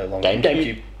long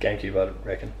GameCube, I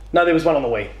reckon. No, there was one on the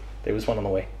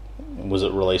Wii. Was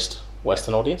it released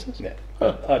Western audiences? Yeah.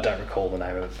 Huh. I don't recall the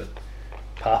name of it, but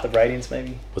Path of Radiance,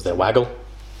 maybe? Was there Waggle?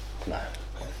 No.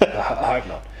 I hope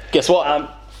not. Guess what?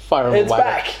 Fire Emblem it's Waggle.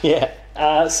 Back. Yeah.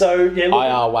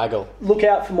 IR Waggle. Look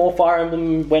out for more Fire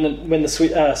Emblem when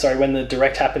the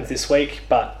Direct happens this week,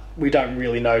 but we don't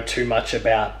really know too much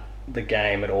about the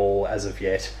game at all as of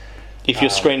yet. If your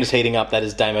screen is heating up, that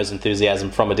is Damo's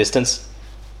enthusiasm from a distance.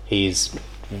 He's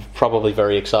probably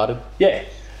very excited. Yeah.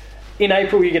 In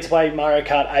April, you get to play Mario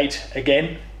Kart 8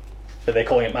 again, but they're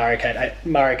calling it Mario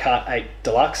Kart 8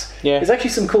 Deluxe. Yeah. There's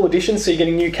actually some cool additions, so you're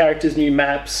getting new characters, new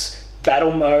maps,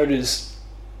 battle mode is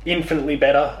infinitely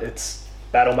better. It's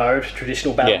battle mode,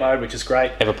 traditional battle mode, which is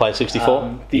great. Ever play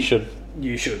 64? You should.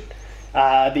 You should.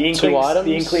 The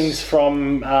Inklings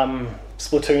from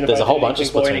Splatoon. There's a whole bunch of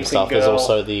Splatoon stuff. There's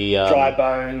also the Dry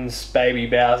Bones, Baby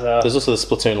Bowser. There's also the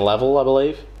Splatoon level, I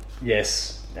believe.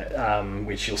 Yes,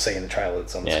 which you'll see in the trailer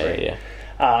that's on the screen.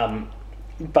 Yeah.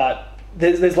 But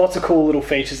there's lots of cool little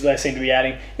features that they seem to be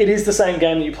adding. It is the same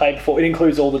game that you played before. It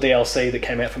includes all the DLC that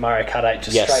came out for Mario Kart 8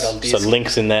 just straight on disc. So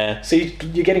Link's in there. So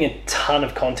you're getting a ton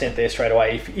of content there straight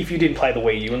away if you didn't play the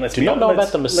Wii U. And Do you not know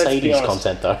about the Mercedes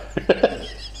content, though?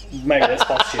 Maybe that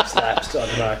sponsorship's lapsed. I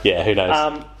don't know. Yeah, who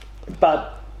knows?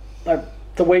 But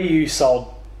the Wii U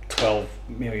sold 12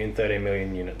 million, 13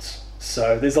 million units.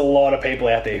 So there's a lot of people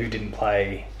out there who didn't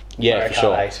play Mario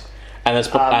Kart 8. And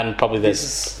and probably by the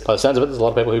sounds of it, there's a lot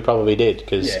of people who probably did,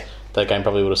 because that game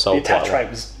probably would have sold. The attach rate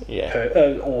was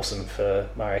awesome for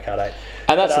Mario Kart 8.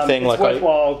 And that's the thing. It's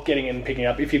worthwhile getting and picking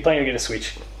up. If you're planning to get a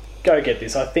Switch, go get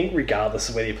this. I think regardless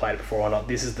of whether you played it before or not,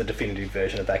 this is the definitive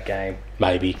version of that game.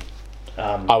 Maybe.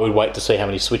 I would wait to see how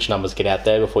many Switch numbers get out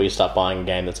there before you start buying a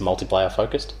game that's multiplayer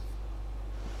focused.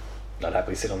 I'd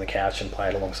happily sit on the couch and play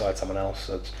it alongside someone else.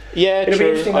 It'll be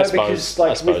interesting though, because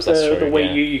with the true,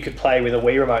 Wii U, you could play with a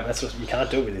Wii remote. That's what you can't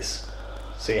do it with this.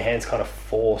 So your hand's kind of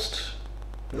forced.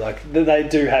 Like they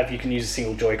do have, you can use a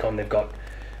single Joy-Con. They've got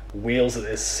wheels that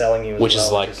they're selling you, which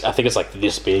is like, I think it's like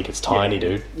this big. It's tiny,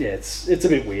 dude. Yeah, it's a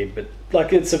bit weird, but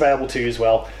like it's available to you as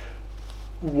well.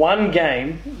 One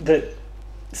game that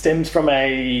stems from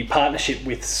a partnership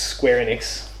with Square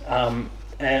Enix,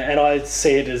 and I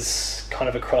see it as kind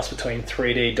of a cross between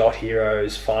 3D Dot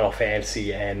Heroes, Final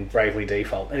Fantasy, and Bravely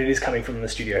Default. And it is coming from the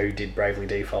studio who did Bravely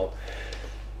Default.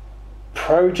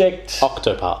 Project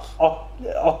Octopath.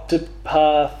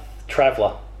 Octopath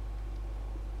Traveler.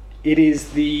 It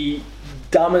is the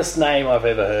dumbest name I've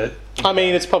ever heard. I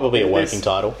mean, it's probably a working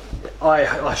title.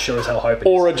 I sure as hell hope it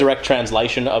is. Or a direct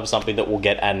translation of something that will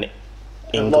get an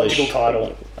English logical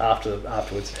title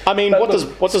afterwards. I mean, what does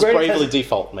Bravely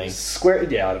Default mean? I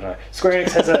don't know. Square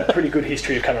Enix has a pretty good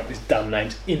history of coming up with dumb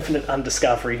names. Infinite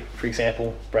Undiscovery, for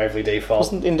example, Bravely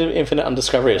Default. Wasn't Infinite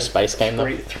Undiscovery a space game though?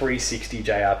 360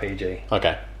 JRPG.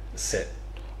 Okay. Set.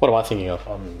 What am I thinking of?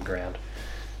 On the ground.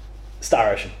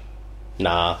 Star Ocean.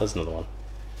 Nah, there's another one.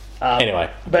 Anyway,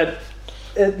 but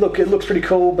it looks pretty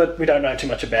cool, but we don't know too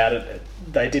much about it.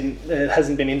 It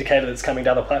hasn't been indicated that it's coming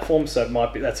to other platforms, so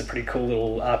that's a pretty cool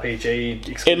little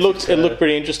RPG. It looked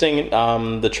pretty interesting.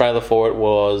 The trailer for it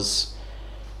was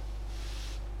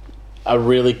a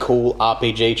really cool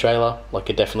RPG trailer.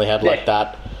 Like, it definitely had like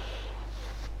that.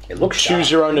 It looks choose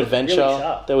your own adventure.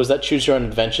 Really there was that choose your own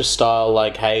adventure style.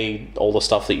 Like, hey, all the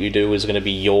stuff that you do is going to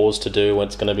be yours to do, and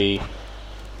it's going to be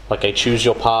like a choose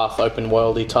your path, open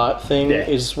worldy type thing.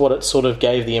 Is what it sort of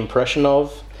gave the impression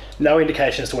of. No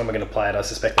indication as to when we're going to play it. I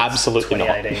suspect it's absolutely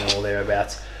 2018 or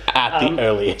thereabouts. At the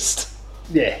earliest.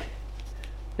 Yeah.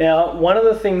 Now, one of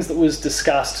the things that was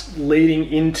discussed leading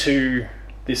into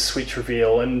this Switch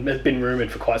reveal, and had been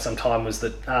rumoured for quite some time, was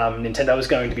that Nintendo was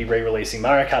going to be re-releasing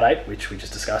Mario Kart 8, which we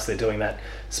just discussed. They're doing that.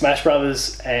 Smash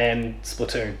Brothers and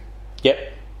Splatoon.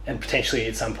 Yep. And potentially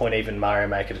at some point even Mario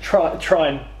Maker to try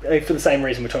and, for the same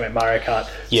reason we're talking about Mario Kart,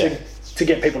 to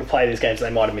get people to play these games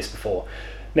they might have missed before.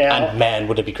 Now, and man,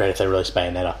 would it be great if they released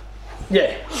Bayonetta?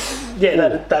 Yeah,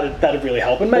 that'd really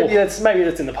help. And maybe that's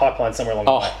in the pipeline somewhere along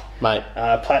the way. Mate.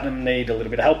 Platinum need a little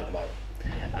bit of help at the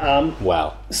moment.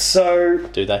 Wow. So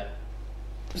do they?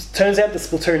 Turns out the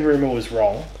Splatoon rumour was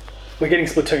wrong. We're getting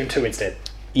Splatoon 2 instead.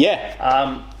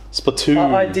 Yeah.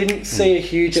 Splatoon. I didn't see a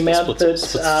huge amount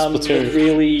that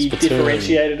really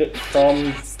differentiated it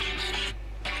from.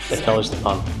 Acknowledge the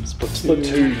pun.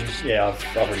 Splatoon. Yeah,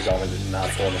 I've already gone with it in the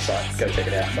article on the site. Go check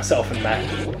it out. Myself and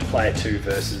Matt, Player 2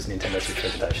 versus Nintendo Switch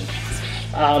presentation.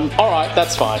 Alright,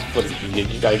 that's fine. But you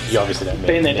obviously don't mean.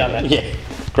 Been there, done that. Yeah,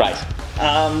 great.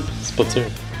 Splatoon.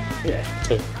 Yeah.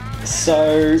 2.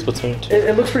 So Splatoon 2.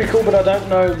 It looks pretty cool, but I don't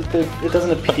know that it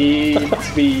doesn't appear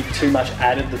to be too much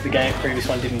added that the previous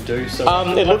one didn't do. So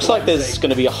it looks like there's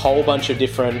going to be a whole bunch of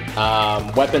different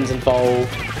weapons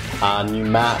involved, new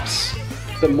maps.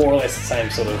 But more or less the same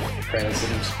sort of premise.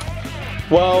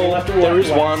 Well, there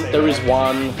is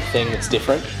one thing that's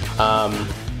different.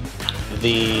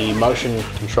 The motion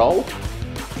control.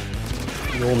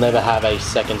 You'll never have a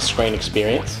second screen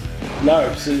experience.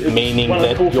 No, so meaning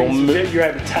that you're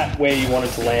able to tap where you want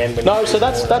it to land. No, so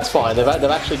that's fine. They've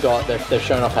actually they've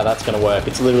shown off how that's going to work.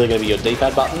 It's literally going to be your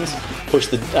D-pad buttons.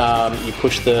 You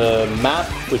push the map,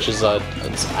 which is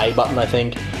it's A button, I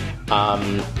think.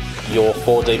 Your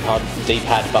 4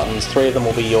 D-pad buttons. 3 of them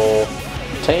will be your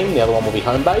team. The other one will be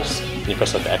home base. and you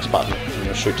press like the X button, and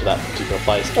you'll shoot to that particular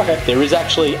place. Okay. There is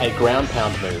actually a ground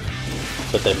pound move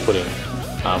that they've put in,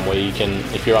 where you can,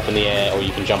 if you're up in the air, or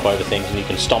you can jump over things and you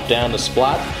can stomp down to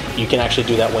splat. You can actually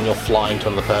do that when you're flying to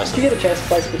another person. Did you get a chance to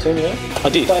play Splatoon yet? I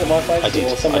did. Played at my place I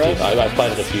did. or somewhere else? I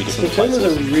played it a few different Splatoon places.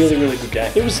 was a really, really good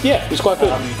game. It was quite good.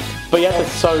 But yeah,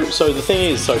 so the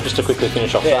thing is, so just to quickly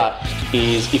finish off that,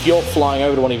 is if you're flying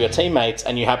over to one of your teammates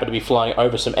and you happen to be flying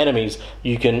over some enemies,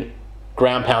 you can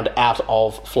ground pound out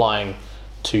of flying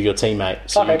to your teammate.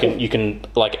 So you can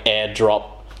like airdrop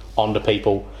onto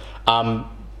people.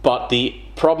 But the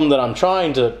problem that I'm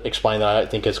trying to explain that I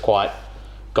don't think has quite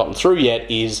gotten through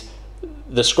yet is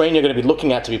the screen you're going to be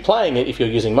looking at to be playing it, if you're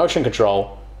using motion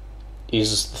control,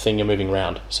 is the thing you're moving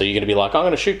around. So you're going to be like, I'm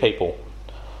going to shoot people.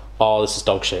 Oh, this is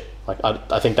dog shit. Like,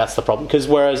 I think that's the problem. Because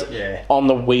whereas on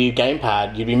the Wii U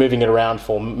gamepad, you'd be moving it around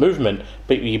for movement,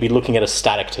 but you'd be looking at a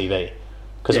static TV.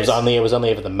 Because it was only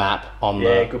ever the map on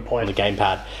the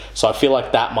gamepad. So I feel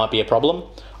like that might be a problem.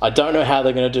 I don't know how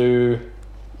they're going to do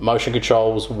motion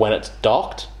controls when it's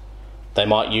docked. They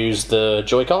might use the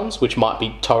Joy-Cons, which might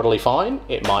be totally fine.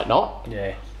 It might not.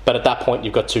 Yeah. But at that point,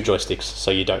 you've got two joysticks,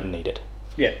 so you don't need it.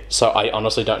 Yeah. So I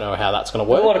honestly don't know how that's going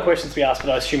to work. A lot of questions to be asked,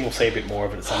 but I assume we'll see a bit more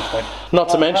of it at some point. Not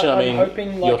to mention,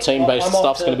 your team-based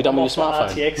stuff's going to be done with your smartphone.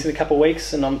 RTX in a couple of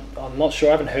weeks, and I'm not sure.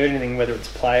 I haven't heard anything whether it's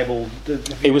playable.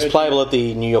 It was playable at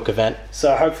the New York event.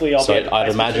 So hopefully I'll be able to I'd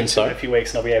imagine so. in a few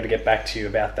weeks, and I'll be able to get back to you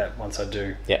about that once I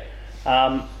do. Yeah.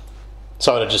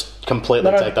 Sorry to just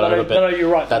completely take that over, but no, you're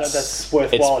right. That's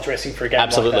worthwhile addressing for a game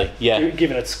absolutely, like that, yeah.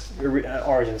 Given its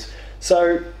origins.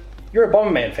 So you're a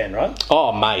Bomberman fan, right?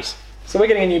 Oh, mate. So we're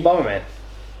getting a new Bomberman.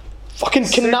 Fucking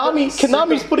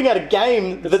Konami's putting out a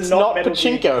game that's not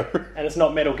Pachinko. And it's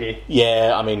not Metal Gear.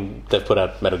 Yeah, I mean, they've put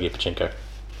out Metal Gear Pachinko.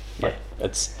 Yeah.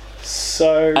 It's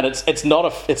not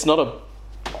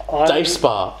a Dave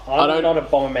Spa. I'm not a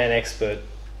Bomberman expert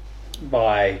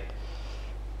by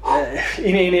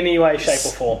in any way, shape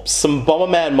or form. Some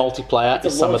Bomberman multiplayer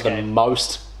is some of the game.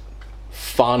 most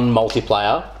fun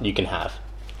multiplayer you can have.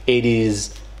 It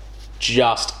is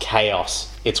just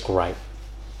chaos. It's great.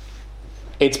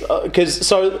 It's because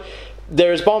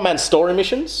there's Bomberman story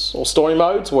missions or story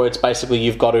modes where it's basically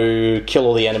you've got to kill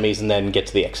all the enemies and then get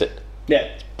to the exit. Yeah,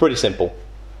 it's pretty simple.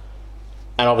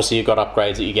 And obviously you've got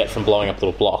upgrades that you get from blowing up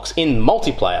little blocks. In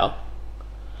multiplayer,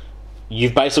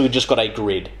 you've basically just got a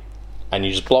grid, and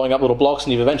you're just blowing up little blocks,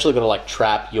 and you've eventually got to like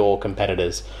trap your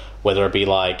competitors, whether it be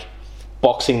like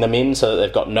boxing them in so that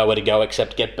they've got nowhere to go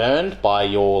except get burned by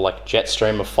your like jet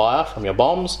stream of fire from your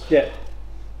bombs. Yeah.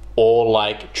 Or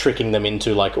like tricking them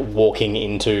into like walking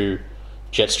into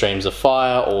jet streams of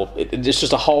fire, or it's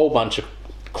just a whole bunch of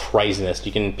craziness.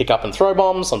 You can pick up and throw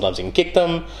bombs, sometimes you can kick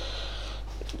them.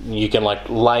 You can like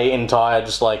lay entire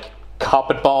just like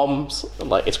carpet bombs.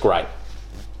 Like, it's great.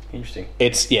 Interesting.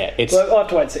 Well, I'll have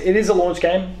to wait. It is a launch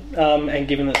game, and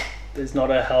given that there's not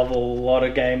a hell of a lot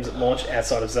of games at launch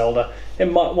outside of Zelda,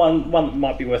 one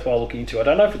might be worthwhile looking into. I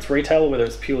don't know if it's retail or whether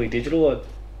it's purely digital. Or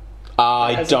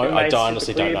I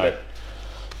honestly don't know.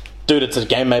 Dude, it's a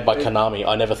game made by Konami.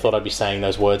 I never thought I'd be saying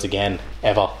those words again,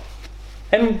 ever.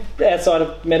 And outside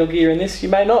of Metal Gear in this, you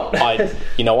may not.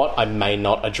 You know what? I may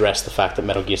not address the fact that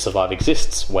Metal Gear Survive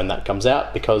exists when that comes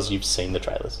out, because you've seen the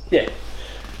trailers. Yeah.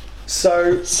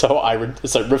 So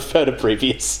refer to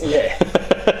previous.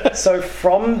 Yeah. So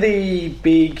from the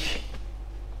big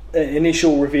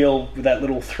initial reveal with that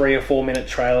little 3 or 4 minute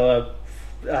trailer,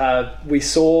 we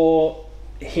saw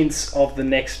hints of the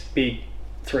next big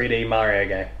 3D Mario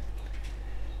game.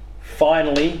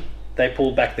 Finally, they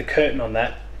pulled back the curtain on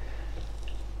that,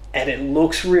 and it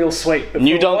looks real sweet. But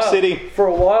New Donk City. For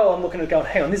a while, I'm looking at it going,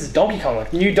 hang on, this is Donkey Kong.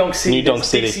 Like, New Donk City.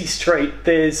 Dixie Street.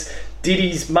 There's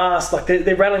Diddy's Mask. Like,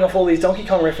 they're rattling off all these Donkey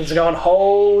Kong references and going,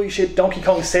 holy shit, Donkey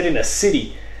Kong's set in a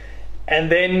city.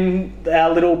 And then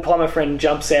our little plumber friend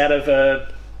jumps out of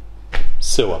a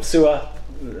sewer,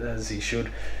 as he should,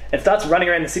 and starts running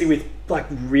around the city with like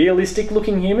realistic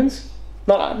looking humans.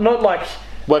 Not like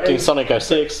worked in Sonic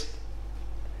 06.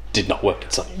 Did not work in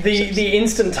Sonic 06. The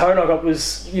instant tone I got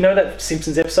was, you know, that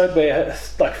Simpsons episode where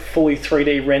like fully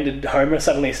 3D rendered Homer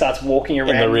suddenly starts walking around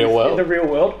in the real world. In the real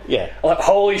world. Yeah. Like,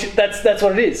 holy shit, that's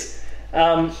what it is.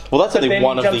 Well, that's only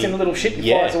one of the. He jumps in a little shit and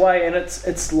flies away, and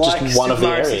it's like just one Super of the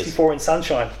Mario areas. 64 in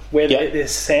Sunshine, where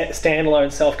there's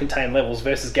standalone, self-contained levels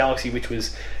versus Galaxy, which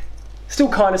was still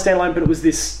kind of standalone, but it was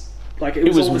this like it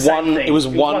was all the same thing. It was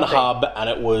one hub, thing. and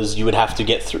it was you would have to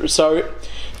get through. So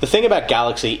the thing about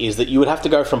Galaxy is that you would have to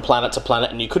go from planet to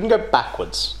planet, and you couldn't go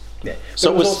backwards. Yeah.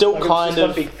 So it was still like, kind it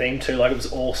was of... one big thing too. Like it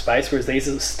was all space, whereas these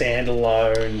are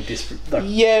standalone. Like,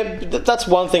 Yeah, that's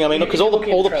one thing. I mean, because all the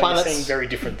seeing planets, very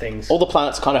different things. all the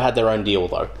planets kind of had their own deal,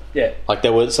 though. Yeah. Like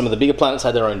there were some of the bigger planets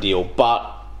had their own deal,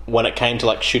 but when it came to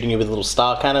like shooting you with little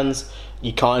star cannons,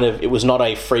 it was not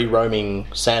a free roaming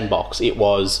sandbox. It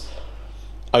was,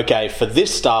 okay, for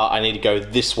this star I need to go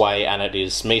this way, and it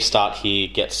is me start here,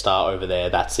 get star over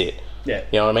there. That's it. Yeah.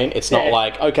 You know what I mean? It's not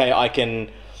like, okay, I can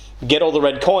get all the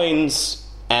red coins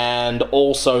and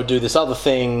also do this other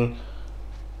thing.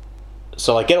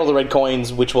 So I get all the red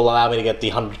coins, which will allow me to get the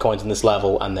 100 coins in this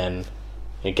level, and then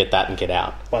get that and get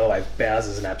out. By the way,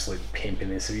 Bowser's an absolute pimp in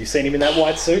this. Have you seen him in that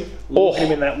white suit? Look at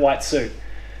him in that white suit.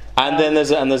 And then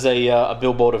there's a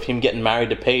billboard of him getting married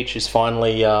to Peach, who's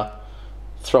finally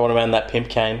throwing around that pimp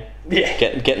cane. Yeah.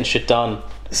 Getting shit done.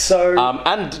 So...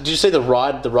 and did you see the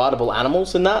rideable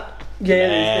animals in that?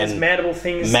 Yeah, there's mandible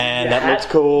things. Man, that looks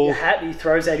cool. Your hat, he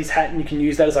throws out his hat, and you can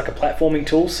use that as like a platforming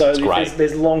tool. So if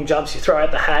there's long jumps, you throw out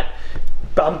the hat,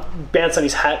 bounce on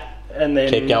his hat, and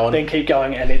then keep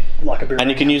going, and it like a boomerang.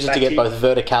 And you can use it to get both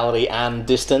verticality and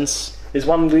distance. There's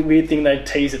one weird thing they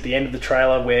tease at the end of the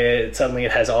trailer where suddenly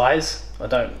it has eyes. I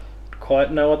don't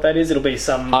quite know what that is. It'll be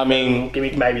some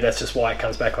gimmick. Maybe that's just why it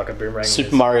comes back like a boomerang.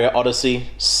 Super Mario Odyssey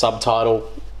subtitle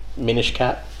Minish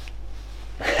Cap.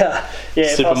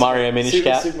 Yeah, Super Mario Minish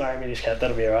Cap. Super Mario Minish Cap.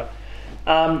 That'll be alright.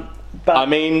 But I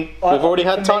mean, we've already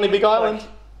had Tiny Big Island.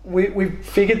 We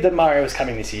figured that Mario was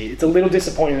coming this year. It's a little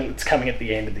disappointing that it's coming at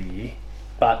the end of the year.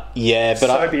 But yeah,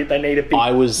 but be it. They need a big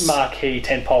marquee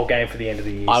tentpole game for the end of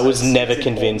the year. I was never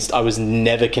convinced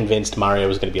Mario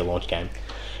was going to be a launch game.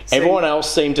 Everyone else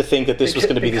seemed to think that this was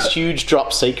going to be this huge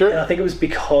drop secret. And I think it was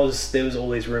because there was all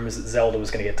these rumours that Zelda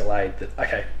was going to get delayed. That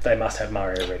okay, they must have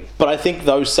Mario ready. But I think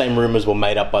those same rumours were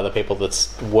made up by the people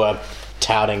that were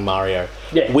touting Mario.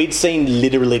 Yeah. We'd seen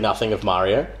literally nothing of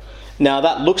Mario. Now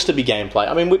that looks to be gameplay.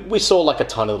 I mean, we saw like a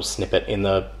tiny little snippet in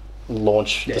the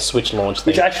launch, the Switch launch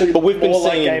thing. Which actually but we've been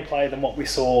more seeing like gameplay than what we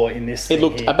saw in this. It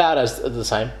looked about as the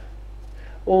same.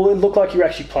 Well, it looked like you were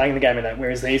actually playing the game in that,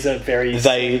 whereas these are very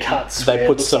cuts. They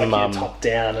put some like top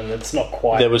down, and it's not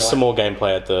quite. There was some more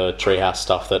gameplay at the Treehouse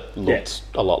stuff that looked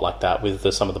a lot like that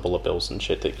with some of the bullet bills and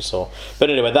shit that you saw.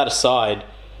 But anyway, that aside,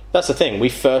 that's the thing. We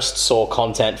first saw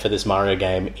content for this Mario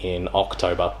game in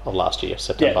October of last year,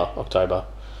 October,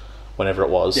 whenever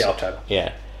it was. Yeah, October.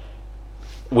 Yeah,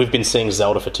 we've been seeing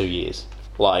Zelda for 2 years.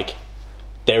 Like,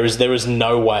 there is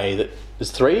no way that it's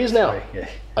 3 years now. Yeah.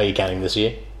 Are you counting this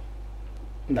year?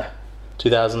 No.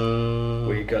 2000.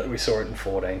 We saw it in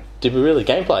 14. Did we really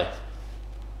gameplay?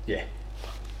 Yeah.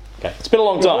 Okay, it's been a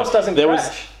long time. Horse doesn't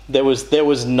crash. There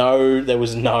was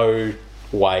no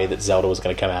way that Zelda was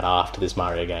going to come out after this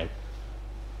Mario game.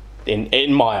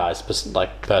 In my eyes,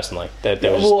 personally, I'd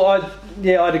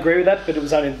agree with that, but it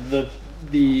was only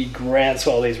the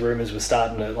groundswell of these rumours was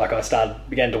starting to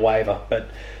began to waver. But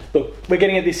look, we're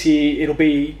getting it this year. It'll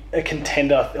be a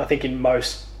contender, I think, in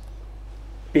most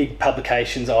big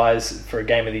publications' eyes for a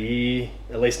game of the year,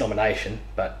 at least nomination.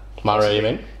 But Mario, you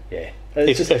mean? Yeah.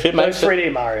 If it makes those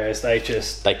 3D Marios,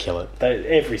 they kill it.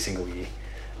 Every single year.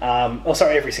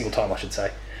 Every single time, I should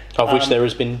say. Of which there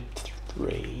has been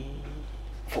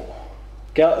 4.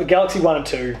 Galaxy 1 and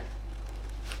 2,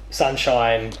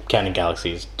 Sunshine. Counting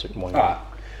Galaxies, 1 game.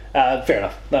 Alright. Fair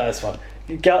enough. No, that's fine.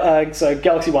 So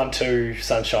Galaxy 1, 2,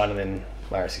 Sunshine, and then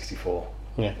Mario 64.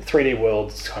 Yeah. 3D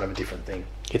World's kind of a different thing.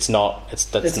 It's not.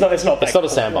 It's not a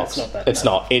sandbox. It's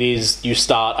not. It is. You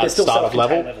start at the start of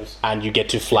level, and you get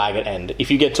to flag at end.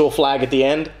 If you get to a flag at the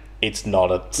end, it's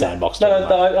not a sandbox. No,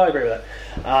 I agree with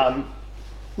that.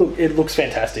 Look, it looks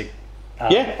fantastic.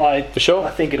 For sure.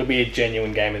 I think it'll be a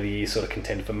genuine game of the year sort of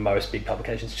contender for most big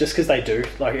publications, just because they do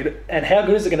like it. And how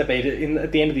good is it going to be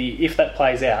at the end of the year if that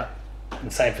plays out?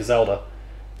 And same for Zelda.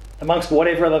 Amongst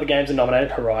whatever other games are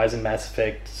nominated, Horizon, Mass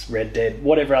Effect, Red Dead,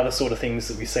 whatever other sort of things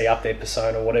that we see up there,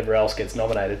 Persona, whatever else gets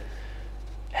nominated,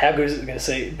 how good is it going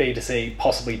to be to see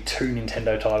possibly 2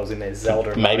 Nintendo titles in there,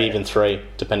 Zelda and maybe Mario? even 3,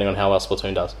 depending on how well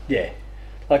Splatoon does. Yeah.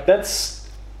 Like, that's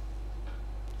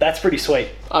pretty sweet.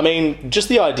 I mean, just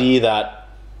the idea that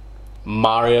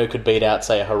Mario could beat out,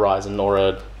 say, a Horizon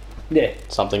or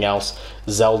something else.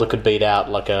 Zelda could beat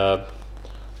out, like, a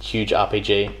huge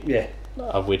RPG. Yeah.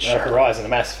 Of which Horizon, a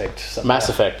Mass Effect. Mass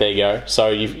Effect, there you go.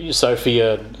 So for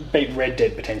your beat Red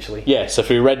Dead potentially. Yeah, so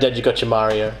for your Red Dead you got your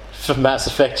Mario, for Mass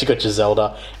Effect you got your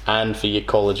Zelda, and for your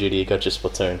Call of Duty you got your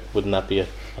Splatoon. Wouldn't that be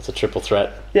that's a triple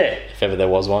threat? Yeah. If ever there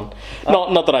was one.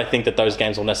 Not that I think that those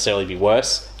games will necessarily be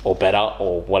worse or better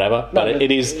or whatever, but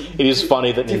it is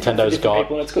funny that Nintendo's got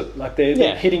people, and it's good. Like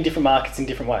they're hitting different markets in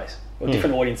different ways. or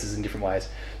different audiences in different ways.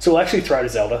 So we'll actually throw to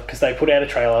Zelda because they put out a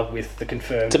trailer with the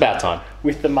confirmed. It's about time.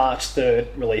 With the March 3rd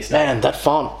release date. Man, that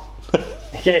font.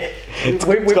 Yeah, we've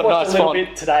got watched nice a little font.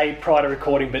 bit today prior to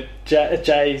recording, but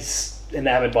Jay's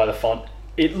enamoured by the font.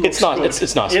 It looks It's nice. good.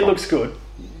 It's nice. It font. looks good,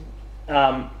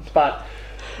 but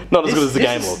Not as good as the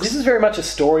game This looks. is very much a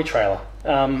story trailer,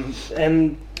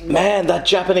 and Man, that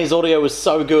Japanese audio was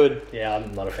so good. yeah,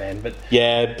 I'm not a fan, but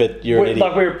Yeah, but you're an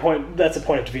idiot. that's a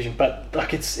point of division. But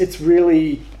like, it's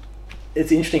really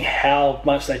interesting how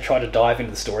much they try to dive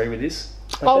into the story with this.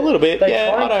 Like Oh, a little bit,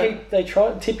 yeah, I don't- They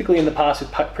try typically in the past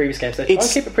with previous games. They try and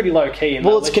It's- keep it pretty low key. And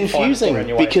Well, they'll it's let you find a story on confusing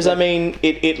your way because, through. I mean,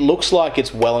 it looks like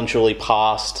it's well and truly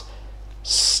past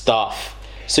stuff.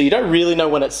 So you don't really know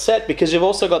when it's set because you've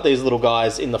also got these little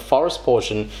guys in the forest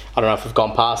portion. I don't know if we've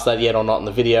gone past that yet or not in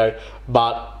the video,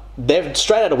 but they're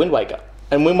straight out of Wind Waker.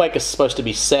 And Wind Waker's supposed to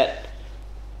be set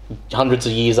hundreds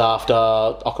of years after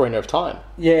Ocarina of Time.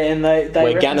 Yeah, and they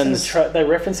Where reference, Ganon's- they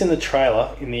reference in the trailer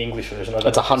in the English version.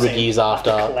 It's 100 years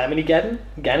after- Calamity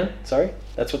Ganon. Sorry,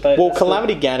 that's what they. Well, that's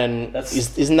Calamity Ganon,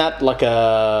 isn't that like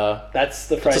That's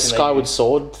the it's phrase. a Skyward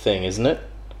Sword thing, isn't it?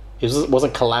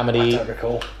 Wasn't I Calamity... don't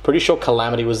recall. Pretty sure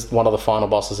Calamity was one of the final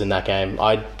bosses in that game.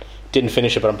 I didn't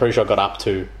finish it, but I'm pretty sure I got up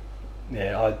to.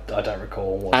 Yeah, I don't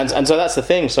recall. What And so that's the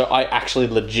thing. So I actually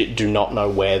legit do not know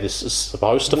where this is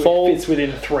supposed to fall. It fits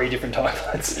within 3 different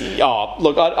timelines. Oh,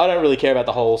 look, I don't really care about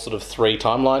the whole sort of 3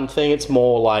 timeline thing. It's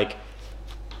more like,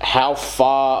 how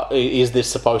far is this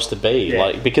supposed to be? Yeah.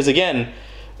 Like, because again,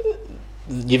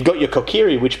 you've got your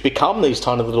Kokiri, which become these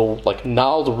tiny little like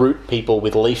gnarled root people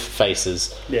with leaf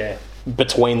faces Yeah,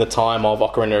 between the time of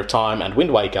Ocarina of Time and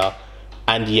Wind Waker,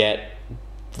 and yet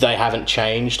they haven't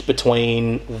changed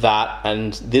between that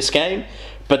and this game.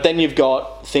 But then you've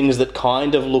got things that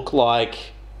kind of look like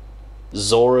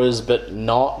Zoras, but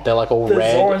not. They're like all the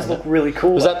red. Zorans look really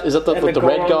cool. Is that the And red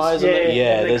Gorons, guys? Yeah, Yeah,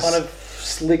 and they there's- kind of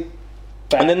slick.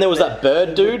 Back. And then there was that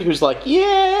bird dude who's like,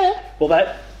 yeah. Well,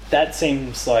 that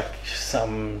seems like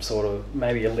some sort of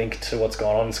maybe a link to what's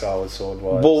going on in Skyward Sword.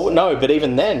 Well, no, but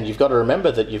even then, you've got to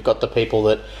remember that you've got the people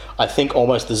that I think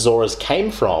almost the Zoras came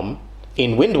from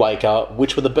in Wind Waker,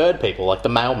 which were the bird people, like the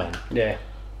mailmen. Yeah.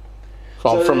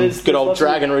 From So good old lots of-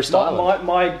 Dragon Roost Island.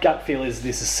 My gut feel is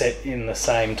this is set in the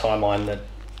same timeline that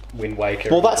Wind Waker.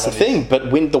 Well, that's the is. thing, but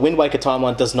the Wind Waker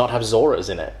timeline does not have Zoras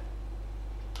in it.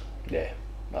 Yeah.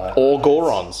 Or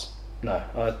Gorons. No,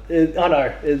 I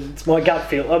know. It's my gut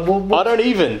feel. I don't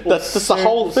even. That's the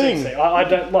whole thing. I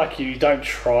don't like you. Don't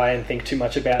try and think too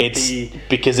much about It's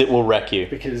because it will wreck you.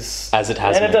 because as it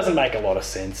has and been. it doesn't make a lot of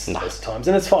sense most times,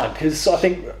 and it's fine because I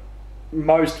think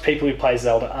most people who play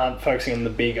Zelda aren't focusing on the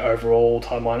big overall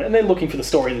timeline, and they're looking for the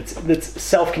story that's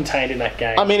self-contained in that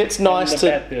game. I mean, it's nice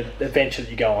and about the adventure that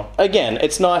you go on. Again,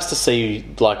 it's nice to see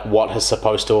like what has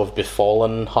supposed to have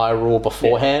befallen Hyrule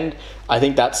beforehand. I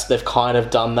think they've kind of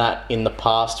done that in the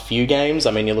past few games.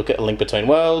 I mean, you look at A Link Between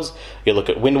Worlds, you look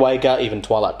at Wind Waker, even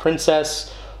Twilight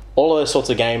Princess. All of those sorts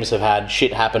of games have had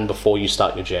shit happen before you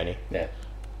start your journey, Yeah.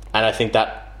 and I think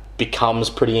that becomes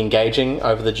pretty engaging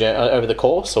over the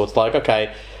course. So it's like,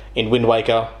 okay, in Wind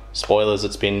Waker, spoilers,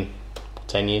 it's been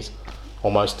 10 years,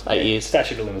 almost 8 years.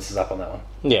 Statute of Limits is up on that one.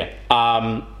 Yeah.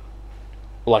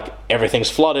 Like, everything's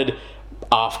flooded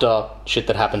after shit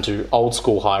that happened to old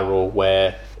school Hyrule,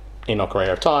 where in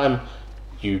Ocarina of Time,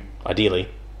 you, ideally,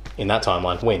 in that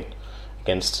timeline, win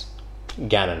against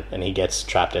Ganon, and he gets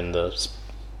trapped in the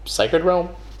Sacred Realm?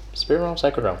 Spirit Realm?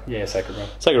 Sacred Realm. Yeah, Sacred Realm.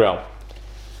 Sacred Realm.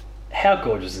 How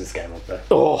gorgeous does this game look, though?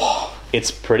 Oh,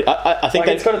 it's pretty... I think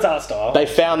Like, it's got its art style. they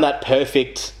found that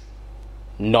perfect,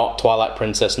 not Twilight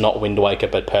Princess, not Wind Waker,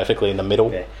 but perfectly in the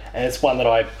middle. Yeah, and it's one that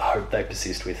I hope they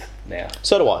persist with now.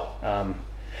 So do I.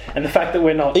 And the fact that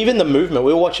we're not... Even the movement,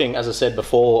 we were watching, as I said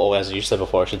before, or as you said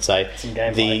before, I should say, Some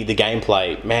gameplay. the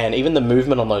gameplay. Man, even the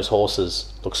movement on those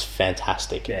horses looks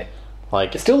fantastic. Yeah.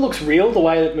 Like, It still looks real, the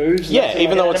way it moves. and yeah, that's,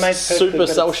 even like, though it's animated perfectly, super but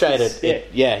it's- cel shaded, it's-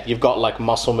 yeah, you've got like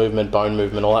muscle movement, bone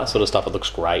movement, all that sort of stuff. It looks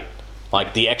great.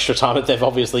 Like the extra time that they've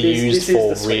obviously used This is for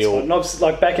the sweet real. spot. And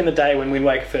obviously, like back in the day when Wind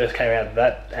Waker first came out,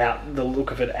 the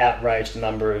look of it outraged a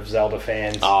number of Zelda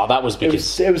fans. Oh, that was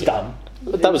because it was dumb.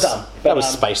 that was dumb. that was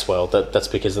Space World. That's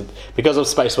because of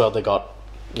Space World they got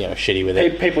shitty with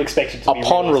it. People expected to be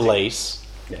Upon realistic. release,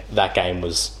 Yeah. that game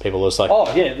was people was like,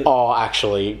 Oh yeah,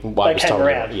 actually, I they was came told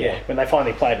around. Yeah, when they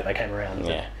finally played it, they came around.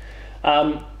 yeah.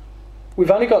 We've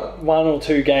only got 1 or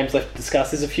 2 games left to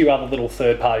discuss. There's a few other little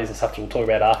third parties and stuff that we'll talk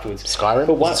about afterwards. Skyrim.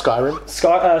 But Is it Skyrim?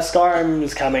 Skyrim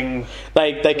is coming.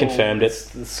 They confirmed it. It's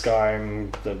the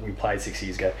Skyrim that we played 6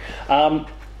 years ago.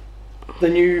 The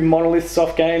new Monolith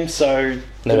soft game. So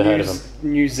Never the heard of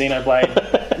them. New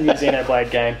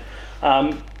Xenoblade game.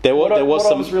 There was what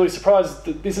some. I was really surprised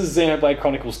that this is Xenoblade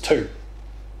Chronicles 2.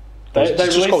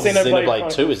 It's just called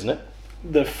Xenoblade 2, isn't it?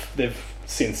 They've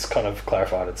since kind of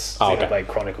clarified it's okay. Xenoblade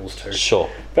Chronicles 2. Sure.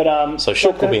 But so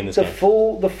Shulk will be in this the game.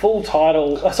 The full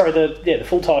title. The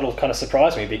full title kind of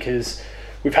surprised me because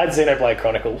we've had Xenoblade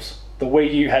Chronicles. The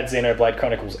Wii U had Xenoblade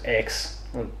Chronicles X.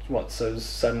 What? So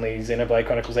suddenly Xenoblade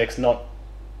Chronicles X not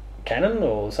canon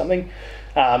or something?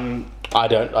 I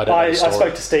don't know the story. I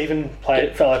spoke to Stephen,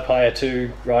 fellow player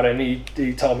too, right, and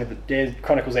he told me that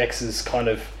Chronicles X is kind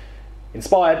of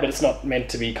inspired, but it's not meant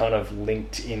to be kind of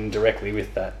linked in directly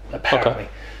with that, apparently.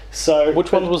 Okay. So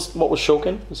what was Shulk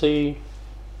in? Was he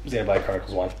Xenoblade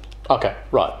Chronicles 1? Okay,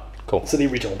 right, cool. So the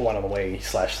original, the one on the Wii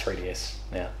 /3DS.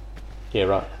 Yeah,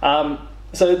 right.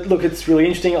 So look, it's really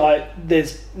interesting.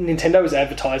 Nintendo is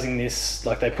advertising this,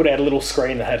 like they put out a little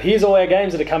screen that had, here's all our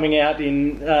games that are coming out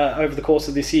in over the course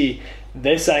of this year.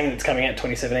 They're saying that it's coming out in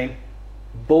 2017.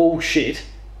 Bullshit.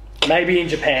 Maybe in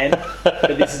Japan,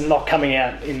 but this is not coming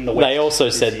out in the West. They also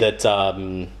said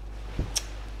that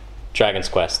Dragon's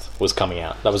Quest was coming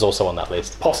out. That was also on that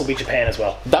list. Possibly Japan as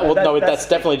well. That's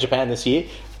definitely Japan this year.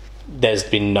 There's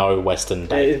been no Western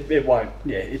date. It won't.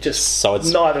 Yeah, it's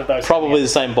neither of those. Probably the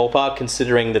same ballpark,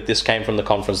 considering that this came from the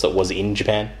conference that was in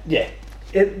Japan. Yeah,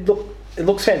 it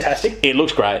looks fantastic. It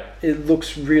looks great. It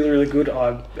looks really, really good.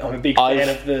 I'm a big fan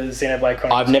of the Xenoblade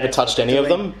Chronicles. I've never touched any of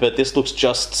them, but this looks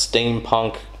just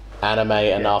steampunk anime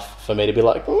enough for me to be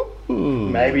like,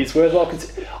 maybe it's worthwhile.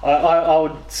 I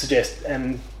would suggest,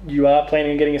 and you are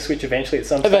planning on getting a Switch eventually at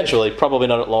some stage. Eventually, probably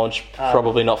not at launch,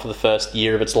 probably not for the first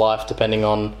year of its life, depending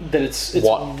on that it's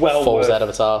what falls out of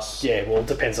its ass. Yeah, well, it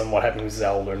depends on what happens with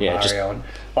Zelda and Mario. And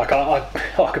I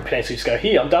could potentially just go,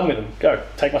 here, I'm done with them. Go,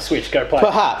 take my Switch, go play.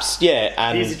 Perhaps, yeah.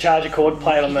 And here's your charger cord,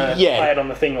 play it on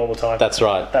the thing all the time. That's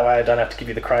right. That way I don't have to give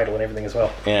you the cradle and everything as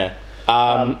well. Yeah.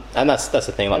 And that's the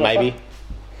thing, like maybe,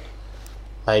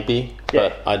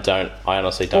 but I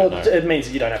honestly don't know. It means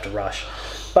that you don't have to rush.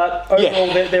 But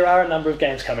overall, there are a number of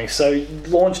games coming. So,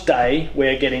 launch day,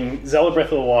 we're getting Zelda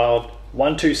Breath of the Wild,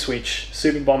 1-2 Switch,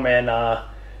 Super Bomberman R,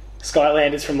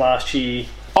 Skylanders from last year,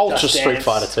 Ultra Street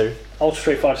Fighter 2. Ultra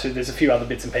Street Fighter 2. There's a few other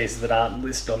bits and pieces that aren't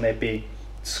listed on their big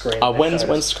screen. When's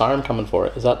Skyrim coming for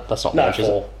it? That's not launch, is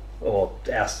it? Or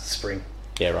our spring.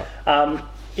 Yeah, right.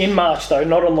 In March, though,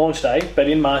 not on launch day, but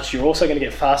in March, you're also going to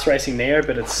get Fast Racing Neo,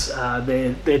 but it's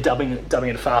they're dubbing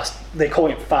it Fast. They're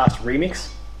calling it Fast Remix.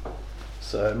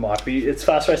 So it's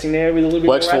Fast Racing Neo with a little bit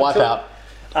Works more for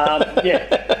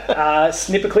Wipeout.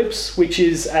 Snipper Clips, which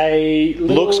is a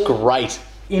looks great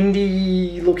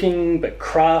indie looking but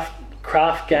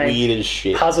craft game, weird as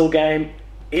shit puzzle game.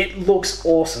 It looks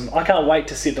awesome. I can't wait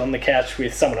to sit on the couch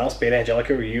with someone else, be it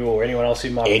Angelica or you or anyone else who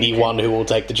might. Anyone who will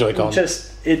take the Joy-Con.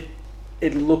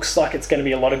 It looks like it's going to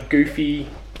be a lot of goofy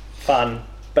fun,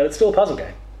 but it's still a puzzle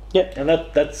game. Yeah, and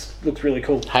that looks really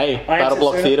cool. Hey, Battle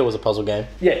Block Theatre was a puzzle game.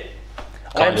 Yeah.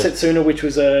 I Am Setsuna, which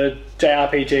was a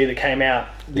JRPG that came out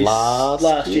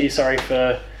last year,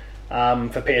 for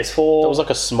PS4. It was like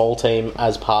a small team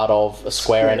as part of a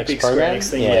Square Enix program.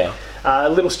 Square Enix thing, a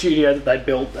little studio that they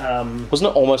built. Wasn't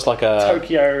it almost like a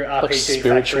Tokyo RPG like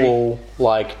spiritual, factory.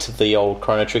 like to the old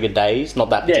Chrono Trigger days? Not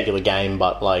that particular game,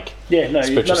 but like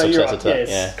spiritual successor to that.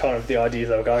 It's kind of the ideas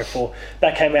they were going for.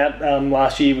 That came out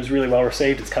last year, was really well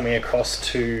received. It's coming across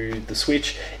to the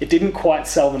Switch. It didn't quite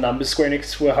sell the numbers Square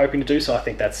Enix were hoping to do, so I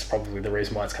think that's probably the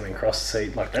reason why it's coming across. See,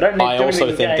 like they don't need to do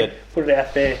anything in the game, put it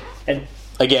out there, and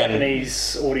again,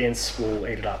 Japanese audience will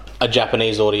eat it up. A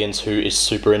Japanese audience who is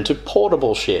super into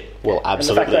portable shit will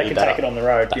absolutely and the fact they can take it on the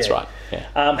road. That's right.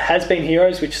 Yeah. Has Been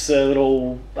Heroes, which is a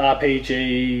little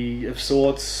RPG of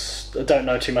sorts. I don't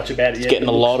know too much about it yet. Getting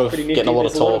a lot of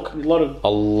talk. A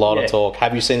lot of talk.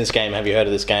 Have you seen this game? Have you heard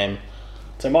of this game?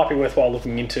 So it might be worthwhile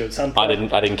looking into at some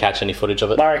point. I didn't catch any footage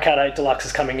of it. Mario Kart 8 Deluxe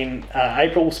is coming in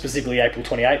April, specifically April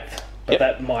 28th. But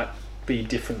that might be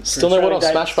different. Still no one on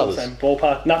Smash Brothers. Same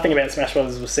ballpark. Nothing about Smash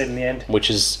Brothers was said in the end. Which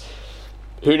is,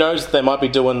 who knows? They might be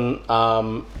doing.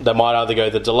 They might either go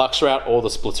the deluxe route or the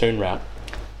Splatoon route.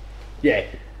 Yeah.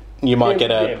 You might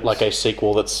get a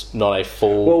sequel that's not a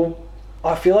full. Well,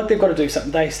 I feel like they've got to do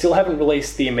something. They still haven't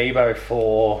released the amiibo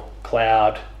for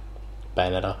Cloud,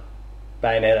 Bayonetta,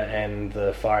 and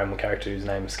the Fire Emblem character whose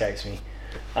name escapes me.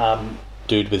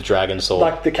 Dude with dragon sword.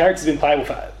 Like the character's been playable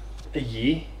for a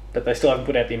year, but they still haven't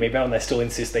put out the amiibo, and they still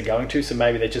insist they're going to. So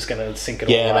maybe they're just going to sync it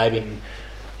all up. Yeah, maybe. And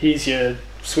here's your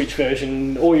Switch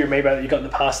version, all your amiibo that you got in the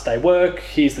past, they work.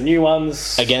 Here's the new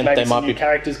ones. Again, maybe they might new be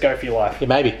characters. Go for your life. Yeah,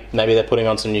 maybe they're putting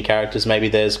on some new characters. Maybe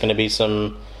there's going to be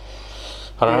some.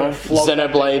 I don't know.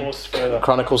 Xenoblade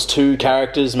Chronicles 2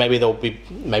 characters. Maybe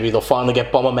they'll finally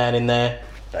get Bomberman in there.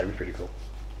 That'd be pretty cool.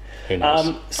 Who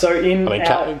knows? So in I mean,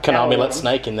 Konami let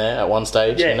Snake in there at one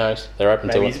stage. Yeah. Who knows? They're open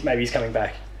to it. Maybe he's coming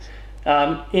back.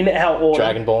 In our order,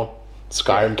 Dragonborn,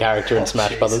 Skyrim character in Smash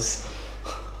Jesus. Brothers.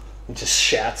 He just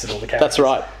shouts at all the characters. That's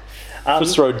right.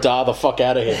 Just throw Dar the fuck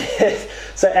out of here.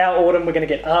 So our autumn, we're going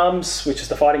to get ARMS, which is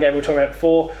the fighting game we were talking about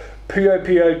before. Puyo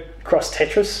Puyo Cross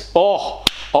Tetris.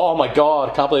 Oh my god!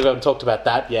 I can't believe I haven't talked about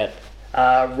that yet.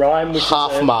 Rhyme, which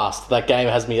Half is Mast. That game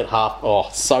has me at half. Oh,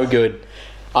 so good.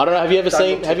 I don't know. Have you ever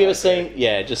seen? Have you ever seen?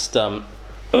 Yeah, just Have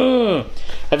you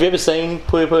ever seen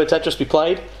Puyo Puyo Tetris be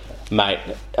played, mate?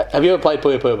 Have you ever played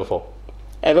Puyo Puyo before?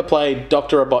 Ever played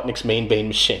Dr. Robotnik's Mean Bean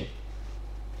Machine?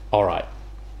 All right.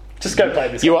 Just go play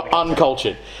this. You are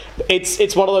uncultured.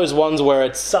 It's one of those ones where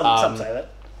it's Some say that.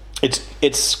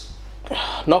 It's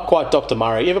not quite Dr.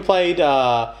 Mario. You ever played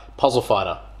Puzzle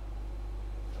Fighter?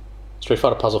 Street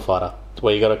Fighter Puzzle Fighter,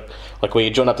 where you gotta where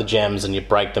you join up the gems and you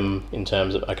break them in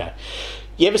terms of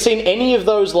You ever seen any of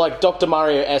those like Dr.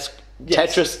 Mario-esque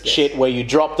Tetris shit where you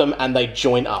drop them and they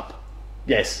join up?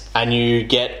 Yes. And you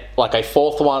get like a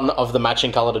fourth one of the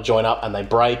matching colour to join up and they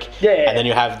break. Yeah. And then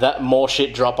you have that more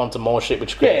shit drop onto more shit,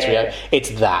 which creates reality. It's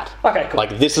that. Okay, cool.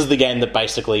 Like, this is the game that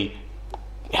basically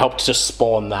helped to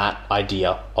spawn that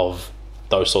idea of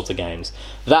those sorts of games.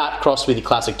 That crossed with the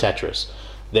classic Tetris.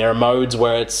 There are modes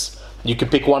where it's you can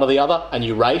pick one or the other and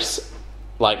you race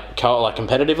like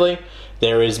competitively.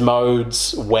 There is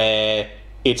modes where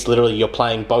it's literally you're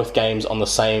playing both games on the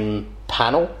same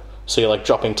panel. So you're like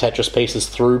dropping Tetris pieces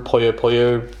through Puyo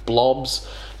Puyo blobs.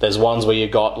 There's ones where you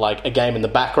got like a game in the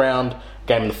background, a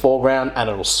game in the foreground, and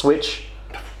it'll switch.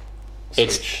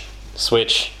 It's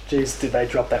switch. Jeez, did they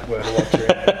drop that word a lot during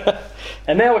that?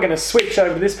 And now we're going to switch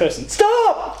over to this person.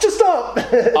 Stop! Just stop!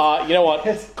 You know what?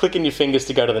 Clicking your fingers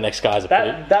to go to the next guy is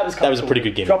that was a pretty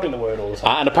good gimmick. Dropping the word all the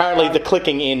time. And apparently the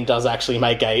clicking in does actually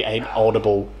make an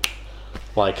audible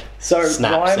snap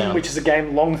Rhyme, sound. which is a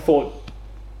game long thought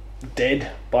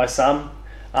dead by some.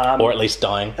 Or at least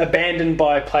dying. Abandoned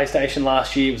by PlayStation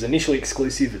last year. It was initially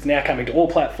exclusive. It's now coming to all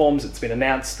platforms. It's been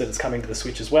announced that it's coming to the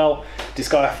Switch as well.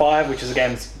 Disgaea 5, which is a game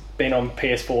that's been on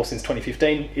PS4 since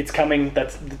 2015. It's coming.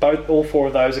 All four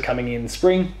of those are coming in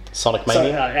spring. Sonic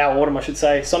Mania. Our autumn, I should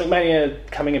say. Sonic Mania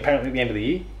coming apparently at the end of the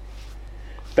year.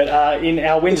 But in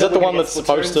our winter, is that the one that's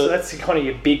supposed to? So that's kind of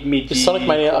your big mid-year. Is Sonic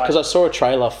Mania? Because I saw a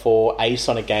trailer for a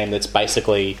Sonic game that's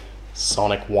basically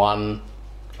Sonic 1.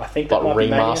 I think that might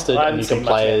remastered, be Mania. and you can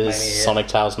play as Sonic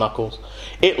Tails Knuckles.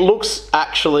 It looks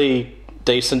actually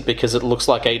decent because it looks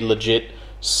like a legit.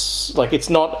 It's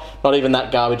not even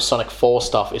that garbage Sonic 4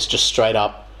 stuff. It's just straight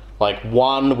up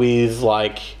one with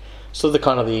sort of the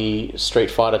kind of the Street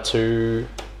Fighter 2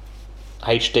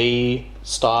 HD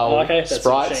style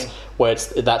sprites, where it's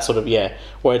that sort of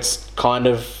where it's kind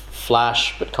of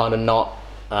Flash but kind of not.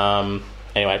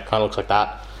 Anyway, it kind of looks like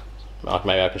that.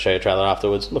 Maybe I can show you a trailer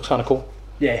afterwards. Looks kind of cool.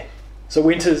 Yeah. So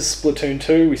winter's Splatoon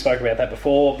 2. We spoke about that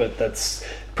before, but that's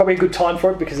probably a good time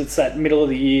for it because it's that middle of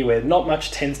the year where not much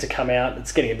tends to come out.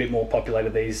 It's getting a bit more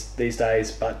populated these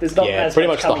days, but there's not as pretty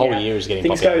much the whole out. year is getting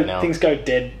popular now. Things go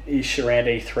dead-ish around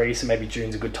E3, so maybe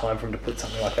June's a good time for them to put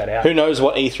something like that out. Who knows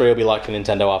what E3 will be like for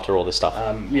Nintendo after all this stuff?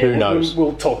 Who knows?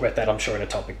 We'll talk about that, I'm sure, in a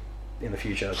topic in the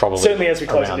future. Probably. Certainly as we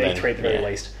close at E3 at the very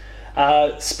least.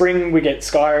 Spring, we get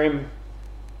Skyrim.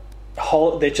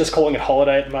 They're just calling it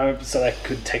holiday at the moment, so that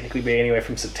could technically be anywhere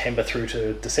from September through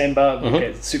to December. We'll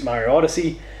get Super Mario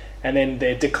Odyssey, and then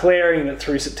they're declaring that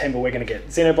through September we're going to get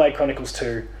Xenoblade Chronicles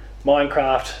 2,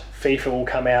 Minecraft, FIFA will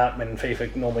come out when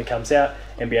FIFA normally comes out,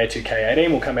 NBA 2K18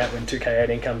 will come out when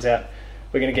 2K18 comes out.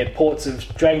 We're going to get ports of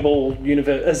Dragon Ball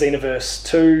Xenoverse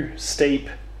 2, Steep.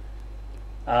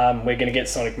 We're going to get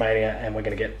Sonic Mania, and we're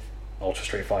going to get Ultra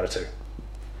Street Fighter 2.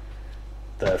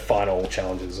 The final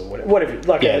challenges or whatever.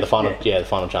 The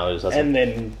final challenges. And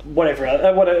then whatever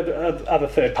other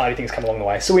third-party things come along the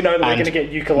way. So we know that we're going to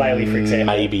get Ukulele, for example.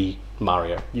 Maybe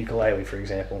Mario. Ukulele, for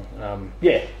example.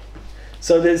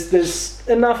 So there's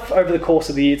enough over the course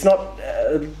of the year.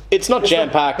 It's not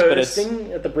jam-packed, but it's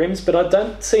at the brims. But I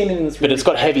don't see anything that's really. But it's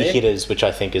got heavy hitters, which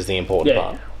I think is the important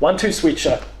part. 1-2 Switch,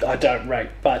 I don't rate,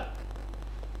 but.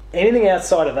 Anything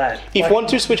outside of that, if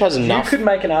 1-2 Switch has enough, you could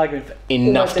make an argument for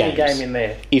enough any games game in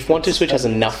there. If 1-2 Switch has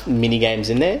enough mini games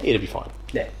in there, it'd be fine.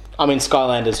 Yeah, I mean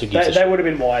Skylanders. Who gives a shit? They would have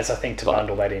been wise, I think, to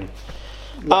bundle that in.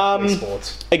 Wii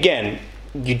Sports. Again,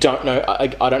 you don't know. I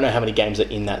don't know how many games are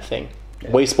in that thing.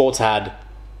 Yeah. Wii Sports had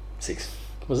 6.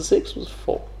 Was it 6? Was it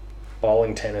 4?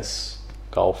 Bowling, tennis,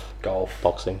 golf,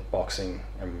 boxing,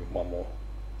 and one more.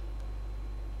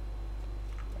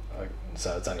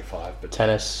 So it's only 5. But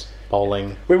tennis.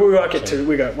 Bowling. We won't get too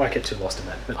lost in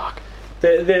that. But fuck.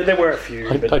 There were a few.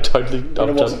 I totally.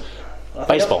 It wasn't.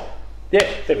 Baseball. Yeah,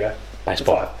 there we go.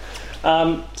 Baseball.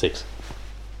 6.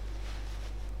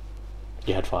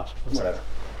 You had 5. Whatever.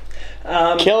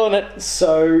 Killing it.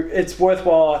 So it's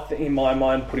worthwhile, in my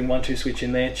mind, putting 1-2 Switch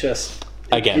in there. Just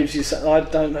Again. gives you. I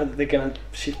don't know that they're going to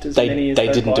shift as many as They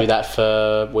go didn't by. do that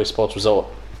for Wii Sports Resort.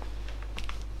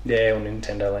 Yeah, or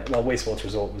Nintendo Land. Well, Wii Sports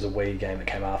Resort was a Wii game that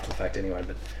came after the fact anyway,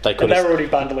 but They could they have, were already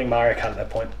bundling Mario Kart at that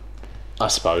point. I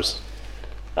suppose.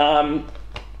 Nintendo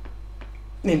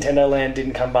Land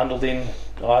didn't come bundled in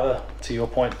either, to your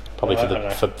point. Probably I don't know.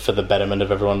 for the betterment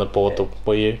of everyone that bought the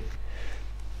Wii U.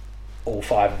 All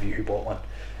 5 of you who bought one.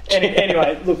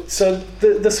 Anyway, look, so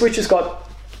the Switch has got,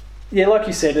 yeah, like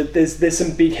you said, there's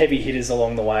some big heavy hitters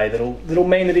along the way that'll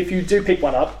mean that if you do pick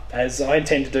one up, as I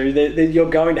intend to do, you're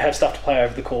going to have stuff to play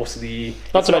over the course of the year.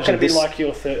 It's not going to be like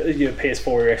your PS4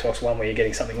 or your Xbox One where you're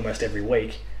getting something almost every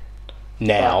week.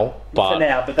 But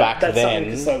That's back something then,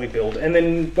 to slowly build. And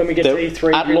then when we get to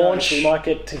E3 at launch, we might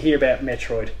get to hear about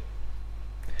Metroid.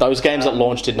 those games at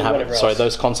launch didn't have. whatever Sorry, else.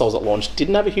 those consoles at launch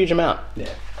didn't have a huge amount. Yeah.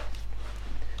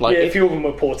 Like, A few of them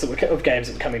were ports of games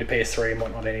that were coming to PS3 and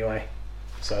whatnot anyway.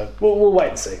 So we'll wait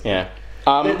and see. yeah. There's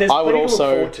I would plenty to look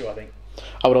also, forward to, I think.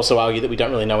 I would also argue that we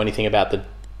don't really know anything about the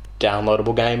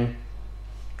downloadable game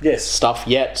Yes, stuff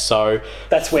yet. So,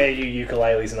 that's where your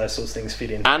ukuleles and those sorts of things fit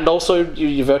in. and also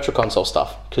your virtual console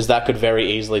stuff, because that could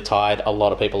very easily tide a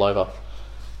lot of people over.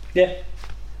 Yeah,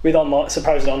 with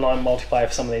supposed online multiplayer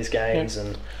for some of these games,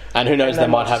 And who knows, And they they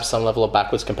might might have just- some level of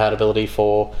backwards compatibility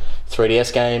for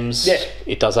 3DS games. Yeah.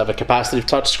 It does have a capacitive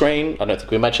touchscreen. I don't think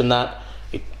we mentioned that.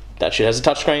 That shit has a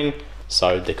touchscreen,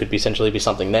 so there could essentially be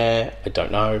something there. I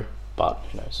don't know, but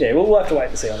who knows. yeah, we'll have to wait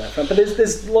and see on that front. But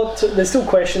there's still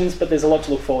questions, but there's a lot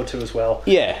to look forward to as well.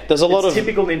 Yeah, there's a lot It's of...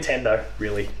 typical Nintendo,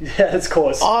 really. Yeah, it's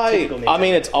course. Typical Nintendo. I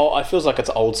mean, it feels like it's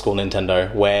old school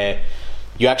Nintendo, where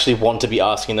you actually want to be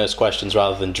asking those questions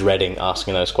rather than dreading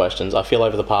asking those questions. I feel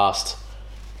over the past...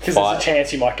 because there's a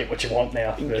chance you might get what you want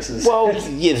now versus... Well,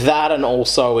 yeah, that, and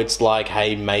also it's like,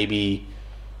 hey, maybe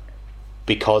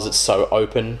because it's so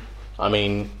open, I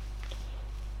mean,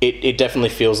 it definitely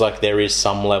feels like there is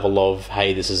some level of,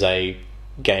 hey, this is a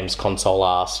games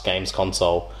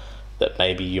console, that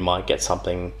maybe you might get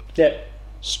something yeah,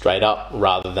 straight up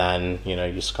rather than,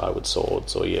 your Skyward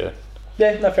Swords or your,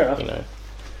 yeah, no, fair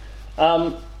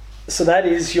enough. So that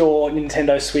is your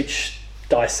Nintendo Switch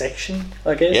dissection,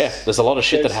 I guess. Yeah, there's a lot of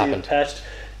shit that Goes happened. Attached.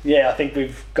 Yeah, I think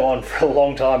we've gone for a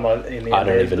long time in the I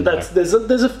don't even know. There's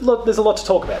a lot to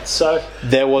talk about. So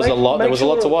There was a lot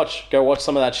sure to watch. Go watch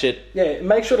some of that shit. Yeah,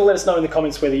 make sure to let us know in the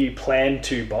comments whether you plan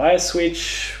to buy a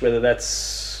Switch, whether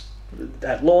that's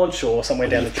at launch or somewhere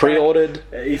down the track. Pre-ordered.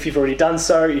 If you've already done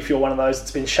so, if you're one of those that's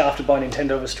been shafted by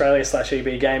Nintendo of Australia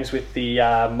 /EB Games with the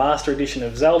Master Edition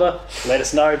of Zelda, let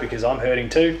us know, because I'm hurting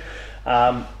too.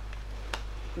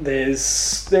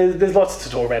 There's lots to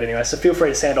talk about anyway, so feel free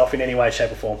to sound off in any way,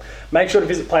 shape or form. Make sure to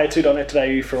visit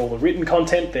player2.net.au for all the written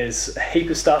content. There's a heap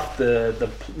of stuff. The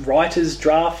writers'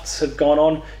 drafts have gone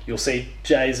on. You'll see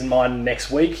Jay's and mine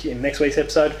next week, in next week's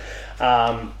episode.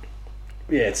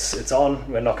 Yeah, it's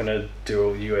on. We're not going to do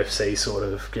a UFC sort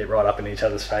of get right up in each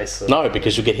other's face. So, No,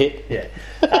 because you'll get hit.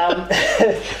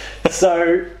 yeah.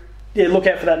 So, yeah, look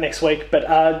out for that next week.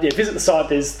 But visit the site.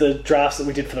 There's the drafts that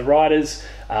we did for the writers.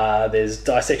 There's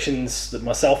dissections that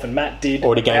myself and Matt did.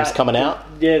 Already games coming out.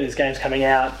 Yeah, there's games coming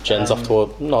out. Jen's off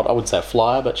to I would say a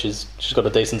flyer, but she's got a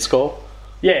decent score.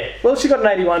 Yeah, well, she got an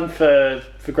 81 for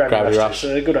Gravity Rush. Rush.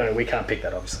 So good on her. We can't pick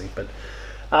that, obviously. But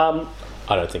I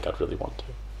don't think I'd really want to.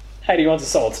 81's a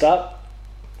solid start.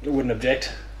 I wouldn't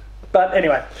object. But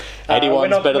anyway,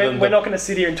 81's better than we're not going to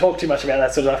sit here and talk too much about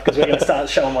that sort of stuff, because we're going to start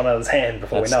showing one another's hand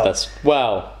before we know it.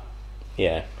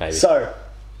 Yeah, maybe. So,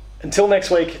 until next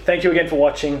week, thank you again for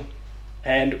watching,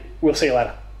 and we'll see you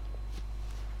later.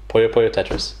 Puyo Puyo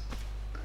Tetris.